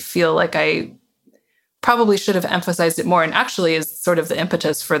I feel like I probably should have emphasized it more, and actually is sort of the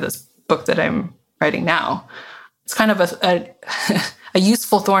impetus for this book that I'm writing now. It's kind of a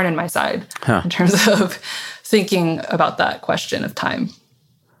useful thorn in my side in terms of thinking about that question of time.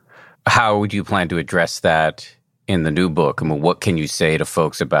 How would you plan to address that in the new book? I mean, what can you say to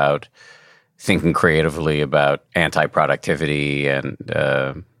folks about thinking creatively about anti-productivity and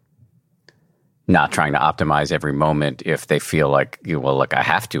not trying to optimize every moment if they feel like, I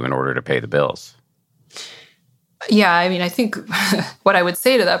have to in order to pay the bills? Yeah, I mean, I think what I would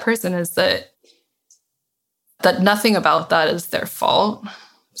say to that person is that nothing about that is their fault.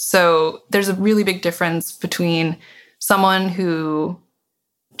 So there's a really big difference between someone who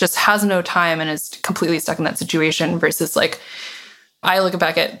just has no time and is completely stuck in that situation versus like, I look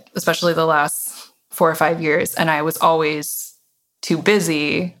back at especially the last 4 or 5 years, and I was always too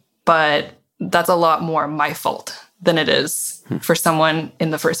busy, but that's a lot more my fault than it is for someone in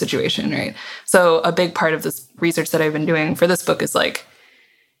the first situation, right? So a big part of this research that I've been doing for this book is like,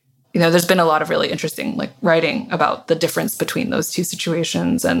 there's been a lot of really interesting like writing about the difference between those two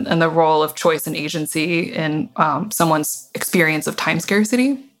situations and the role of choice and agency in someone's experience of time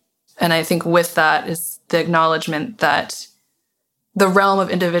scarcity. And I think with that is the acknowledgement that the realm of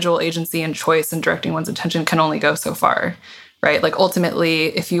individual agency and choice and directing one's attention can only go so far, right? Like ultimately,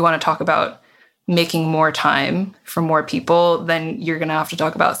 if you want to talk about making more time for more people, then you're going to have to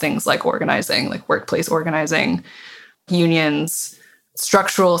talk about things like organizing, like workplace organizing, unions,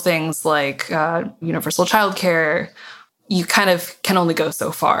 structural things like universal childcare. You kind of can only go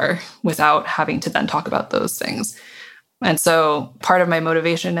so far without having to then talk about those things. And so part of my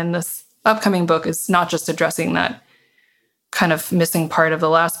motivation in this upcoming book is not just addressing that kind of missing part of the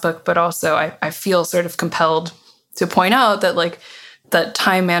last book, but also I feel sort of compelled to point out that like that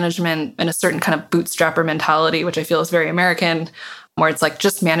time management and a certain kind of bootstrapper mentality, which I feel is very American, where it's like,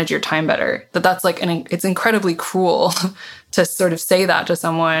 just manage your time better. That's like, it's incredibly cruel to sort of say that to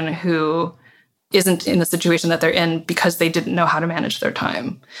someone who isn't in the situation that they're in because they didn't know how to manage their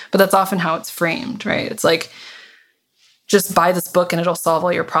time. But that's often how it's framed, right? It's like, just buy this book and it'll solve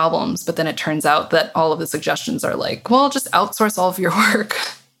all your problems. But then it turns out that all of the suggestions are like, well, just outsource all of your work.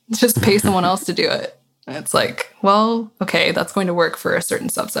 Just pay someone else to do it. And it's like, well, okay, that's going to work for a certain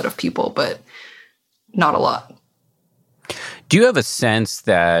subset of people, but not a lot. Do you have a sense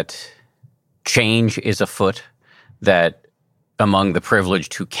that change is afoot, that among the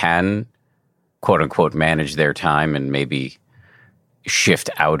privileged who can, quote unquote, manage their time and maybe shift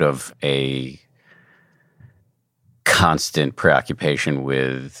out of a constant preoccupation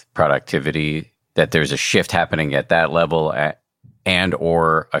with productivity, that there's a shift happening at that level and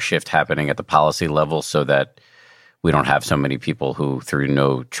or a shift happening at the policy level so that we don't have so many people who, through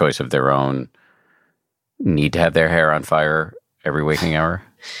no choice of their own, need to have their hair on fire every waking hour?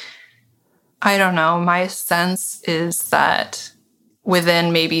 I don't know. My sense is that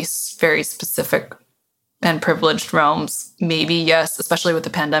within maybe very specific and privileged realms, maybe yes, especially with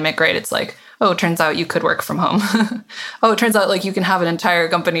the pandemic, right? It's like, oh, it turns out you could work from home. Oh, it turns out like you can have an entire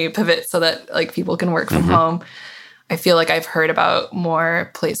company pivot so that like people can work from home. I feel like I've heard about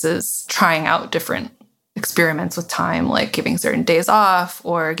more places trying out different experiments with time, like giving certain days off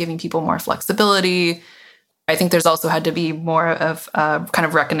or giving people more flexibility. I think there's also had to be more of a kind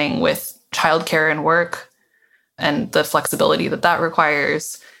of reckoning with childcare and work and the flexibility that that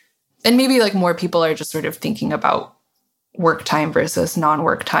requires. And maybe like more people are just sort of thinking about work time versus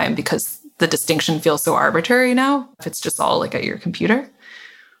non-work time because the distinction feels so arbitrary now if it's just all like at your computer.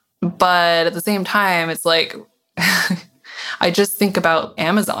 But at the same time, it's like, I just think about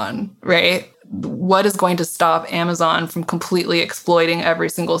Amazon, right? What is going to stop Amazon from completely exploiting every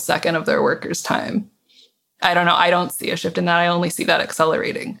single second of their workers' time? I don't know. I don't see a shift in that. I only see that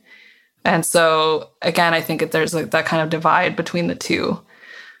accelerating. And so, again, I think there's like that kind of divide between the two,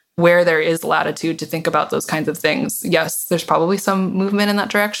 where there is latitude to think about those kinds of things. Yes, there's probably some movement in that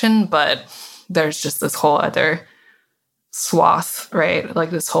direction, but there's just this whole other swath, right?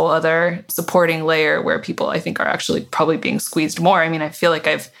 Like this whole other supporting layer where people, I think, are actually probably being squeezed more. I mean, I feel like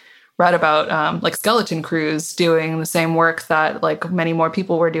I've read about like skeleton crews doing the same work that like many more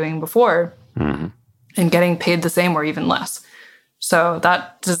people were doing before and getting paid the same or even less. So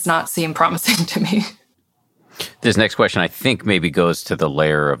that does not seem promising to me. This next question, I think, maybe goes to the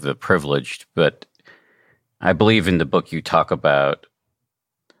layer of the privileged, but I believe in the book you talk about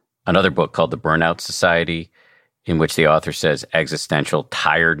another book called The Burnout Society, in which the author says existential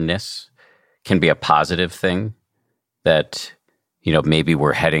tiredness can be a positive thing, that, you know, maybe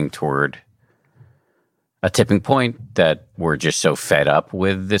we're heading toward a tipping point, that we're just so fed up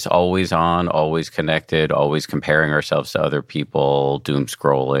with this always on, always connected, always comparing ourselves to other people, doom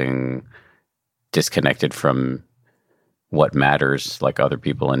scrolling, disconnected from what matters, like other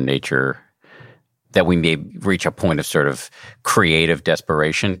people in nature, that we may reach a point of sort of creative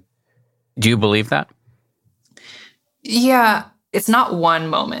desperation. Do you believe that? Yeah, it's not one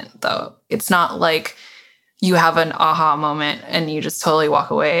moment, though. It's not like you have an aha moment and you just totally walk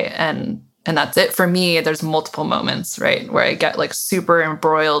away and that's it. For me, there's multiple moments, right, where I get like super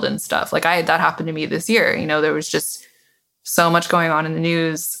embroiled in stuff. Like that happened to me this year. You know, there was just so much going on in the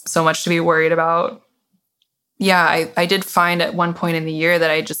news, so much to be worried about. Yeah, I did find at one point in the year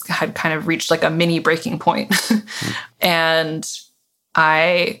that I just had kind of reached like a mini breaking point. And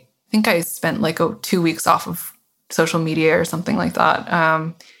I think I spent like 2 weeks off of social media or something like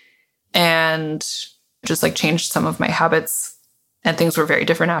that. And just like changed some of my habits, and things were very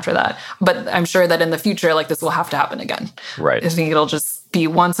different after that. But I'm sure that in the future, like this will have to happen again. Right. I think it'll just be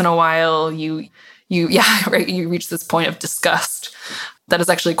once in a while you reach this point of disgust that is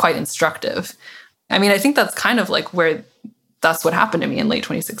actually quite instructive. I mean, I think that's kind of like where that's what happened to me in late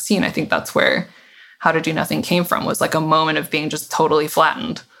 2016. I think that's where How to Do Nothing came from, was like a moment of being just totally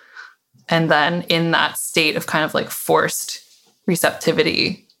flattened. And then in that state of kind of like forced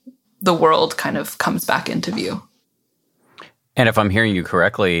receptivity, the world kind of comes back into view. And if I'm hearing you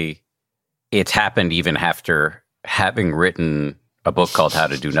correctly, it's happened even after having written a book called How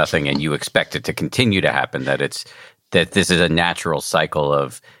to Do Nothing, and you expect it to continue to happen, that this is a natural cycle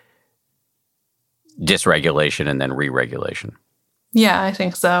of dysregulation and then re-regulation. Yeah, I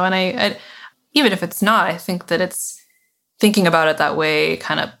think so. And I even if it's not, I think that it's thinking about it that way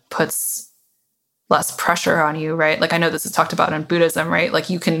kind of puts less pressure on you, right? Like I know this is talked about in Buddhism, right? Like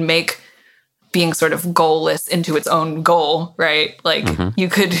you can make being sort of goalless into its own goal, right? Like you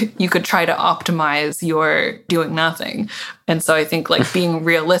could try to optimize your doing nothing. And so I think like being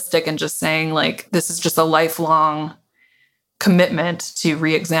realistic and just saying like, this is just a lifelong commitment to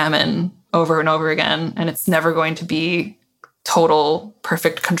re-examine over and over again. And it's never going to be total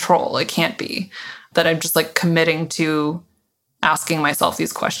perfect control. It can't be. That I'm just like committing to asking myself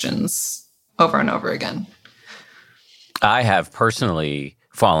these questions over and over again. I have personally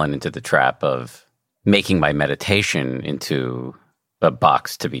fallen into the trap of making my meditation into a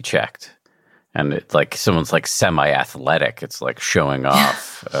box to be checked. And it's like someone's like semi-athletic. It's like showing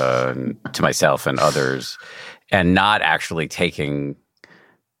off to myself and others, and not actually taking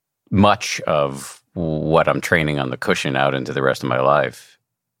much of what I'm training on the cushion out into the rest of my life.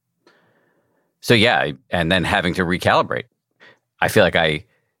 So yeah, and then having to recalibrate. I feel like I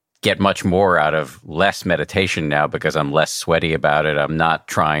get much more out of less meditation now because I'm less sweaty about it. I'm not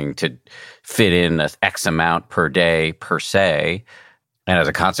trying to fit in an X amount per day per se. And as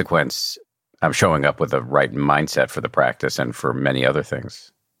a consequence, I'm showing up with the right mindset for the practice and for many other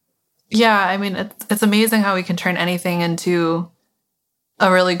things. Yeah, I mean, it's amazing how we can turn anything into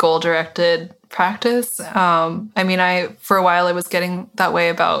a really goal-directed practice. I mean, for a while I was getting that way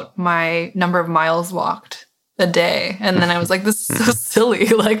about my number of miles walked a day. And then I was like, this is so silly.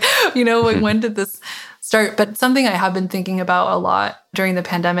 Like, you know, like, when did this start? But something I have been thinking about a lot during the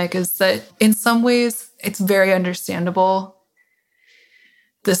pandemic is that in some ways it's very understandable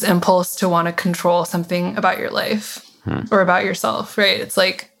this impulse to want to control something about your life or about yourself, right? It's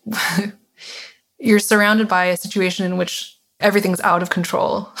like you're surrounded by a situation in which everything's out of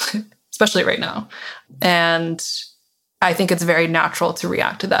control, especially right now. And I think it's very natural to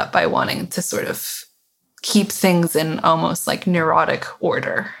react to that by wanting to sort of keep things in almost like neurotic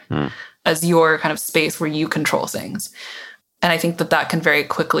order as your kind of space where you control things. And I think that can very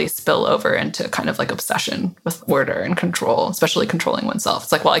quickly spill over into kind of like obsession with order and control, especially controlling oneself.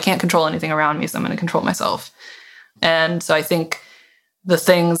 It's like, well, I can't control anything around me, so I'm going to control myself. And so I think the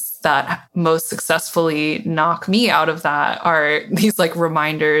things that most successfully knock me out of that are these like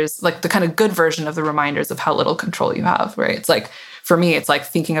reminders, like the kind of good version of the reminders of how little control you have, right? It's like, for me, it's like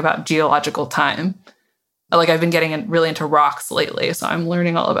thinking about geological time. Like I've been getting really into rocks lately, so I'm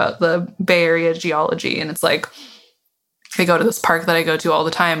learning all about the Bay Area geology. And it's like, I go to this park that I go to all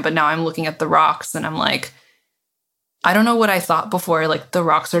the time, but now I'm looking at the rocks and I'm like, I don't know what I thought before. Like the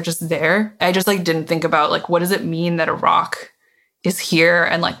rocks are just there. I just like didn't think about like, what does it mean that a rock is here?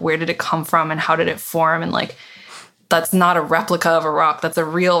 And like, where did it come from and how did it form? And like, that's not a replica of a rock. That's a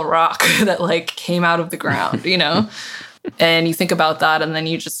real rock that like came out of the ground, you know? And you think about that and then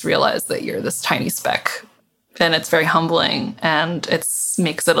you just realize that you're this tiny speck, and it's very humbling, and it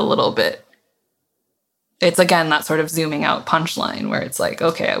makes it a little bit, it's again, that sort of zooming out punchline where it's like,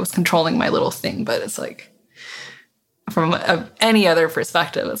 okay, I was controlling my little thing, but it's like, from any other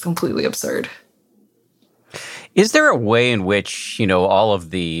perspective, it's completely absurd. Is there a way in which, you know, all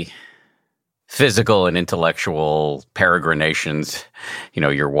of the physical and intellectual peregrinations, you know,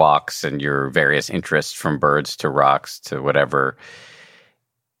 your walks and your various interests from birds to rocks to whatever,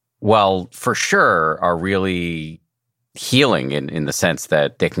 well, for sure are really healing in the sense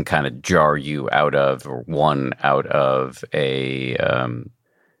that they can kind of jar you out of, or one out of a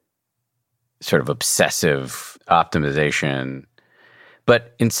sort of obsessive optimization.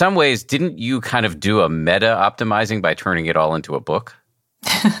 But in some ways, didn't you kind of do a meta optimizing by turning it all into a book?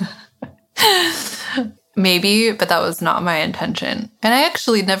 Maybe, but that was not my intention. And I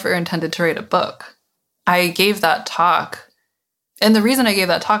actually never intended to write a book. I gave that talk. And the reason I gave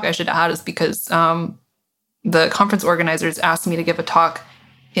that talk, I should add, is because the conference organizers asked me to give a talk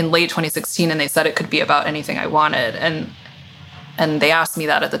in late 2016, and they said it could be about anything I wanted. And they asked me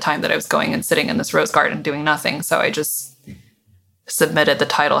that at the time that I was going and sitting in this rose garden doing nothing. So I just submitted the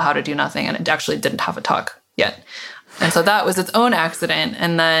title, How to Do Nothing, and it actually didn't have a talk yet. And so that was its own accident.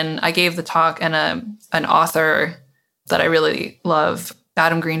 And then I gave the talk, and an author that I really love,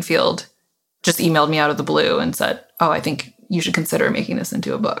 Adam Greenfield, just emailed me out of the blue and said, oh, I think you should consider making this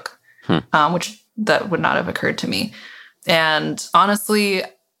into a book, which that would not have occurred to me. And honestly,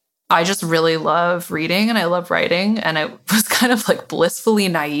 I just really love reading and I love writing. And I was kind of like blissfully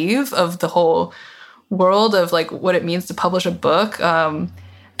naive of the whole world of like what it means to publish a book.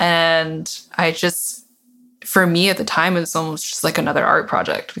 And I just, for me at the time, it was almost just like another art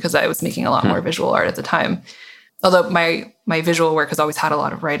project because I was making a lot more visual art at the time. Although my visual work has always had a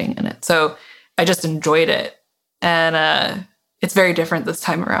lot of writing in it. So I just enjoyed it. And it's very different this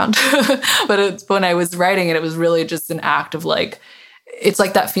time around. But when I was writing it, it was really just an act of like, it's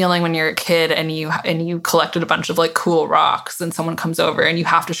like that feeling when you're a kid and you collected a bunch of like cool rocks and someone comes over and you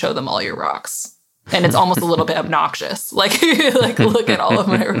have to show them all your rocks. And it's almost a little bit obnoxious. Like look at all of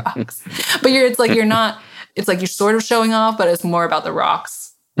my rocks. But it's like you're sort of showing off, but it's more about the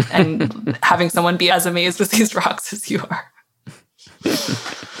rocks and having someone be as amazed with these rocks as you are.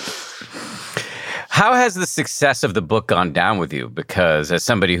 How has the success of the book gone down with you? Because as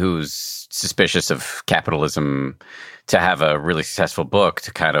somebody who's suspicious of capitalism, to have a really successful book,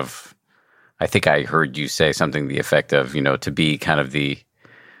 to kind of, I think I heard you say something to the effect of, you know, to be kind of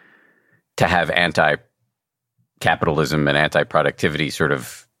to have anti-capitalism and anti-productivity sort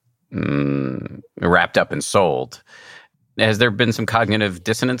of wrapped up and sold. Has there been some cognitive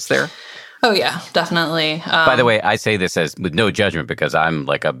dissonance there? Oh, yeah, definitely. By the way, I say this as with no judgment because I'm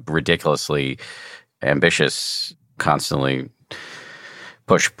like a ridiculously ambitious, constantly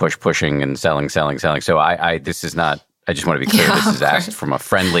pushing and selling. So this is not, I just want to be clear, this is asked from a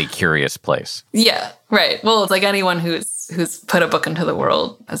friendly, curious place. Yeah, right. Well, it's like anyone who's put a book into the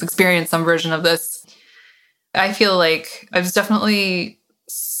world has experienced some version of this. I feel like I was definitely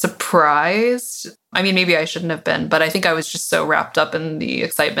surprised. I mean, maybe I shouldn't have been, but I think I was just so wrapped up in the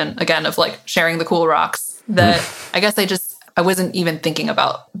excitement, again, of like sharing the cool rocks that I guess I wasn't even thinking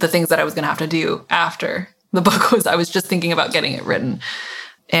about the things that I was going to have to do after the book I was just thinking about getting it written.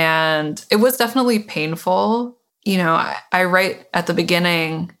 And it was definitely painful. You know, I write at the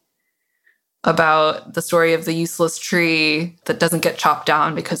beginning about the story of the useless tree that doesn't get chopped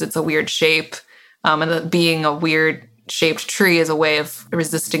down because it's a weird shape, and that being a weird shaped tree as a way of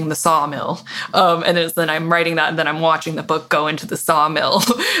resisting the sawmill. And then I'm writing that, and then I'm watching the book go into the sawmill.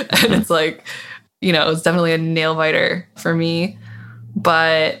 And it's like, it's definitely a nail biter for me.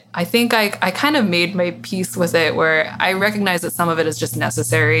 But I think I kind of made my peace with it, where I recognize that some of it is just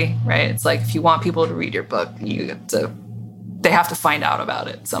necessary, right? It's like, if you want people to read your book, they have to find out about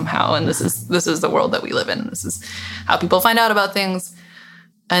it somehow. And this is the world that we live in. This is how people find out about things.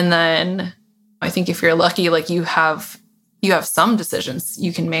 And then I think if you're lucky, like you have some decisions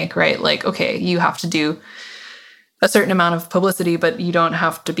you can make, right? Like, okay, you have to do a certain amount of publicity, but you don't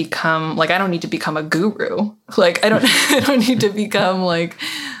have to become, like, I don't need to become a guru. Like, I don't need to become like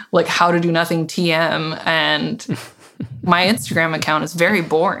how to do nothing TM. And my Instagram account is very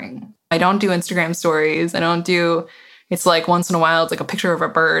boring. I don't do Instagram stories. It's like once in a while, it's like a picture of a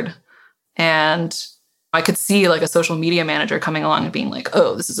bird. And I could see like a social media manager coming along and being like,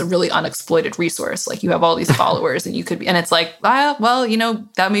 oh, this is a really unexploited resource. Like, you have all these followers and you could be, and it's like, well,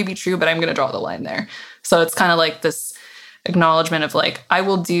 that may be true, but I'm going to draw the line there. So it's kind of like this acknowledgement of like, I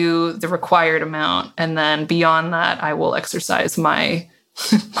will do the required amount. And then beyond that, I will exercise my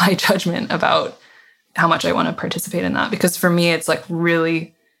judgment about how much I want to participate in that. Because for me, it's like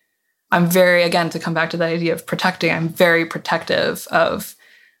really, again, to come back to the idea of protecting, I'm very protective of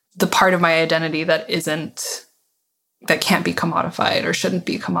the part of my identity that can't be commodified or shouldn't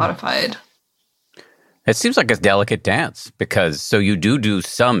be commodified. It seems like a delicate dance, because so you do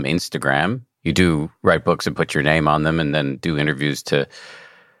some Instagram, you do write books and put your name on them, and then do interviews to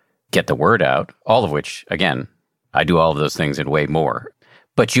get the word out, all of which, again, I do all of those things and way more.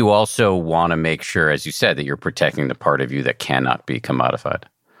 But you also want to make sure, as you said, that you're protecting the part of you that cannot be commodified.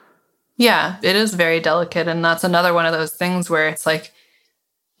 Yeah, it is very delicate. And that's another one of those things where it's like,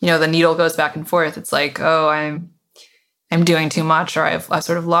 the needle goes back and forth. It's like, oh, I'm doing too much, or I've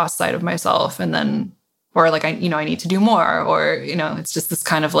sort of lost sight of myself. And then, or like, I need to do more, or, it's just this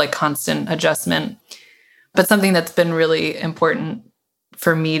kind of like constant adjustment. But something that's been really important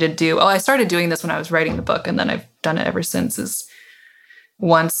for me to do, I started doing this when I was writing the book, and then I've done it ever since, is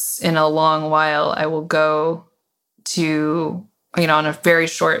once in a long while, I will go to, on a very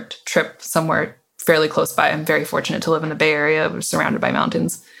short trip somewhere fairly close by. I'm very fortunate to live in the Bay Area. We're surrounded by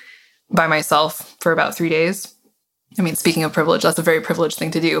mountains, by myself for about 3 days. I mean, speaking of privilege, that's a very privileged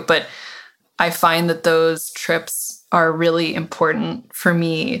thing to do. But I find that those trips are really important for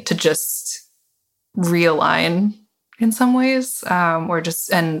me to just realign in some ways, or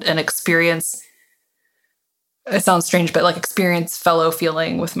just and experience. It sounds strange, but like experience fellow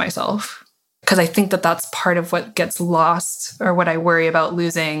feeling with myself. Because I think that that's part of what gets lost, or what I worry about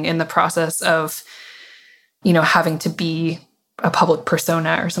losing in the process of, having to be a public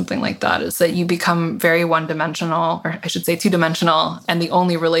persona or something like that, is that you become very one-dimensional, or I should say two-dimensional, and the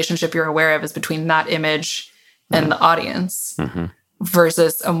only relationship you're aware of is between that image and the audience,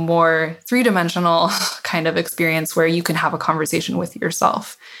 versus a more three-dimensional kind of experience where you can have a conversation with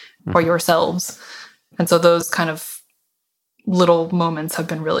yourself or yourselves. And so those kind of little moments have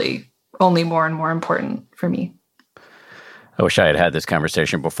been really only more and more important for me. I wish I had had this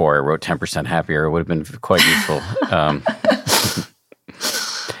conversation before I wrote 10% Happier. It would have been quite useful.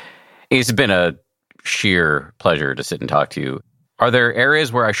 It's been a sheer pleasure to sit and talk to you. Are there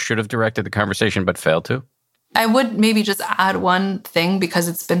areas where I should have directed the conversation but failed to? I would maybe just add one thing, because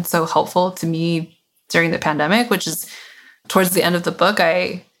it's been so helpful to me during the pandemic, which is towards the end of the book,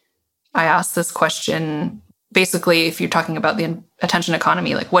 I asked this question. Basically, if you're talking about the attention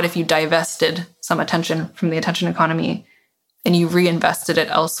economy, like what if you divested some attention from the attention economy and you reinvested it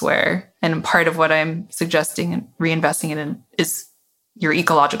elsewhere? And part of what I'm suggesting and reinvesting it in is your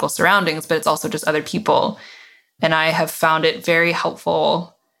ecological surroundings, but it's also just other people. And I have found it very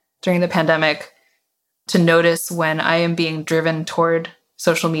helpful during the pandemic to notice when I am being driven toward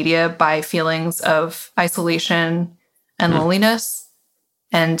social media by feelings of isolation and loneliness,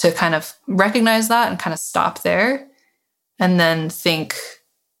 and to kind of recognize that and kind of stop there and then think,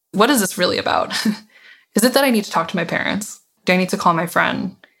 what is this really about? Is it that I need to talk to my parents? Do I need to call my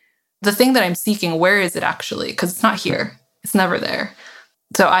friend? The thing that I'm seeking, where is it actually? Because it's not here. It's never there.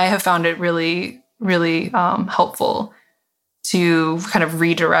 So I have found it really, really helpful to kind of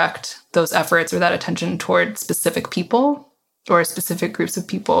redirect those efforts or that attention toward specific people or specific groups of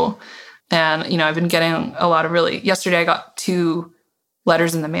people. And, I've been getting a lot of yesterday I got 2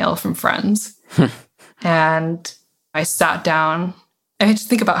 letters in the mail from friends. And I sat down. I mean, just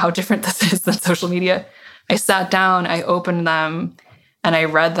think about how different this is than social media. I sat down, I opened them, and I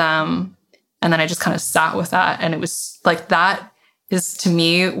read them. And then I just kind of sat with that. And it was like, that is to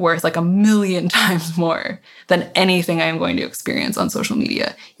me worth like 1,000,000 times more than anything I'm going to experience on social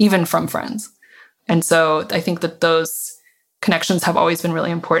media, even from friends. And so I think that those connections have always been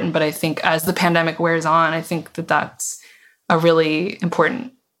really important. But I think as the pandemic wears on, I think that that's a really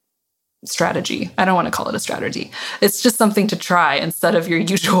important strategy. I don't want to call it a strategy. It's just something to try instead of your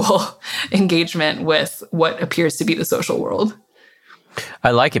usual engagement with what appears to be the social world.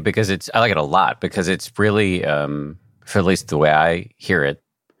 I like it I like it a lot because it's really, for at least the way I hear it,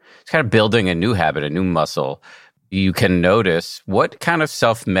 it's kind of building a new habit, a new muscle. You can notice what kind of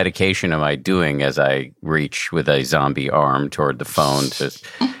self-medication am I doing as I reach with a zombie arm toward the phone to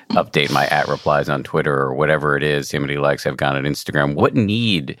update my @replies on Twitter or whatever it is, how many likes I've got on Instagram. What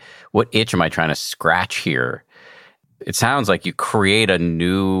itch am I trying to scratch here? It sounds like you create a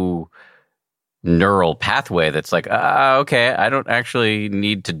new neural pathway that's like, okay, I don't actually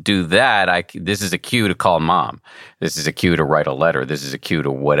need to do that. This is a cue to call mom. This is a cue to write a letter. This is a cue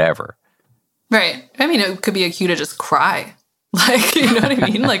to whatever. Right. I mean, it could be a cue to just cry. Like, you know what I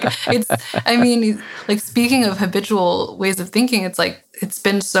mean? Like, speaking of habitual ways of thinking, it's like, it's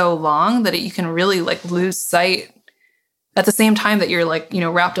been so long that you can really like lose sight at the same time that you're like,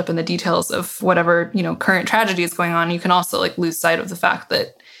 wrapped up in the details of whatever, current tragedy is going on. You can also like lose sight of the fact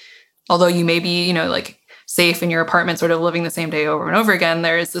that although you may be, like safe in your apartment, sort of living the same day over and over again,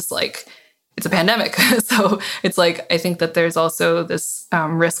 there is this like, it's a pandemic. So it's like, I think that there's also this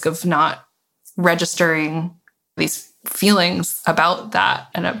risk of not registering these feelings about that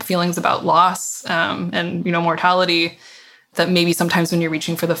and feelings about loss and mortality, that maybe sometimes when you're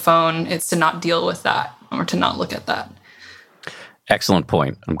reaching for the phone, it's to not deal with that or to not look at that. Excellent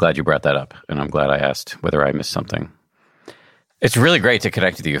point. I'm glad you brought that up, and I'm glad I asked whether I missed something. It's really great to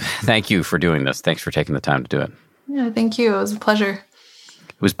connect with you. Thank you for doing this. Thanks for taking the time to do it. Yeah, thank you. It was a pleasure.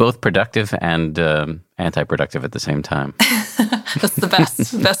 It was both productive and anti-productive at the same time. That's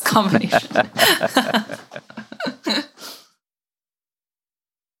the best combination.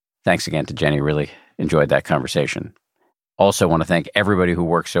 Thanks again to Jenny. Really enjoyed that conversation. Also want to thank everybody who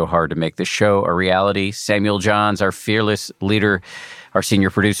worked so hard to make this show a reality. Samuel Johns, our fearless leader, our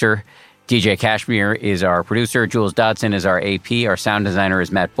senior producer. DJ Kashmir is our producer. Jules Dodson is our AP. Our sound designer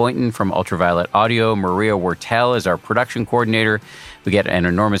is Matt Boynton from Ultraviolet Audio. Maria Wertel is our production coordinator. We get an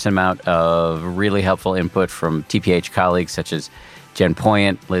enormous amount of really helpful input from TPH colleagues such as Jen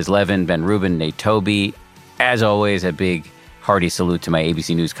Poyant, Liz Levin, Ben Rubin, Nate Toby. As always, a big hearty salute to my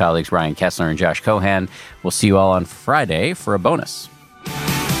ABC News colleagues, Ryan Kessler and Josh Cohan. We'll see you all on Friday for a bonus.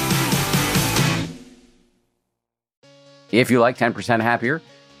 If you like 10% Happier,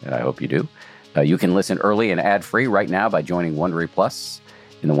 and I hope you do, you can listen early and ad-free right now by joining Wondery Plus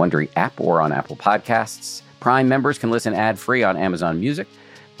in the Wondery app or on Apple Podcasts. Prime members can listen ad-free on Amazon Music.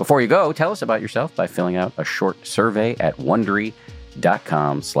 Before you go, tell us about yourself by filling out a short survey at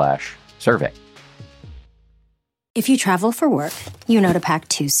Wondery.com/survey. If you travel for work, you know to pack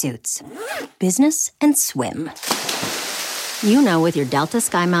 2 suits. Business and swim. You know with your Delta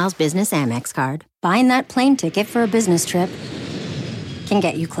SkyMiles Business Amex card, buying that plane ticket for a business trip can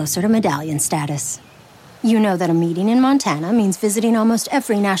get you closer to medallion status. You know that a meeting in Montana means visiting almost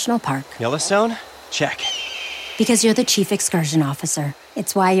every national park. Yellowstone? Check. Because you're the chief excursion officer.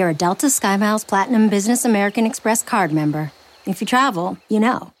 It's why you're a Delta SkyMiles Platinum Business American Express card member. If you travel, you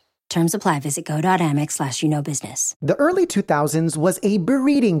know. Terms apply. Visit go.amex/you-know-business. The early 2000s was a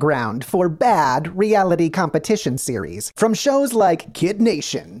breeding ground for bad reality competition series. From shows like Kid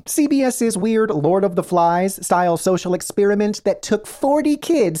Nation, CBS's weird Lord of the Flies style social experiment that took 40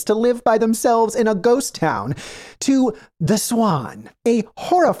 kids to live by themselves in a ghost town, to The Swan, a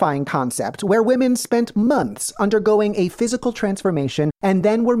horrifying concept where women spent months undergoing a physical transformation and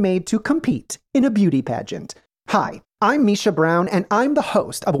then were made to compete in a beauty pageant. Hi, I'm Misha Brown, and I'm the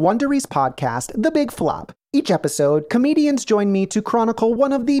host of Wondery's podcast, The Big Flop. Each episode, comedians join me to chronicle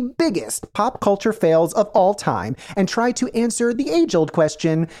one of the biggest pop culture fails of all time and try to answer the age-old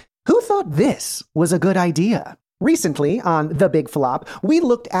question, who thought this was a good idea? Recently, on The Big Flop, we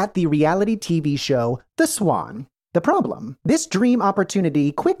looked at the reality TV show The Swan. The problem, this dream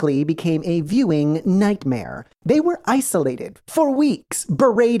opportunity quickly became a viewing nightmare. They were isolated for weeks,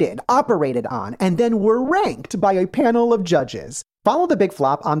 berated, operated on, and then were ranked by a panel of judges. Follow The Big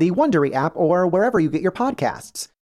Flop on the Wondery app or wherever you get your podcasts.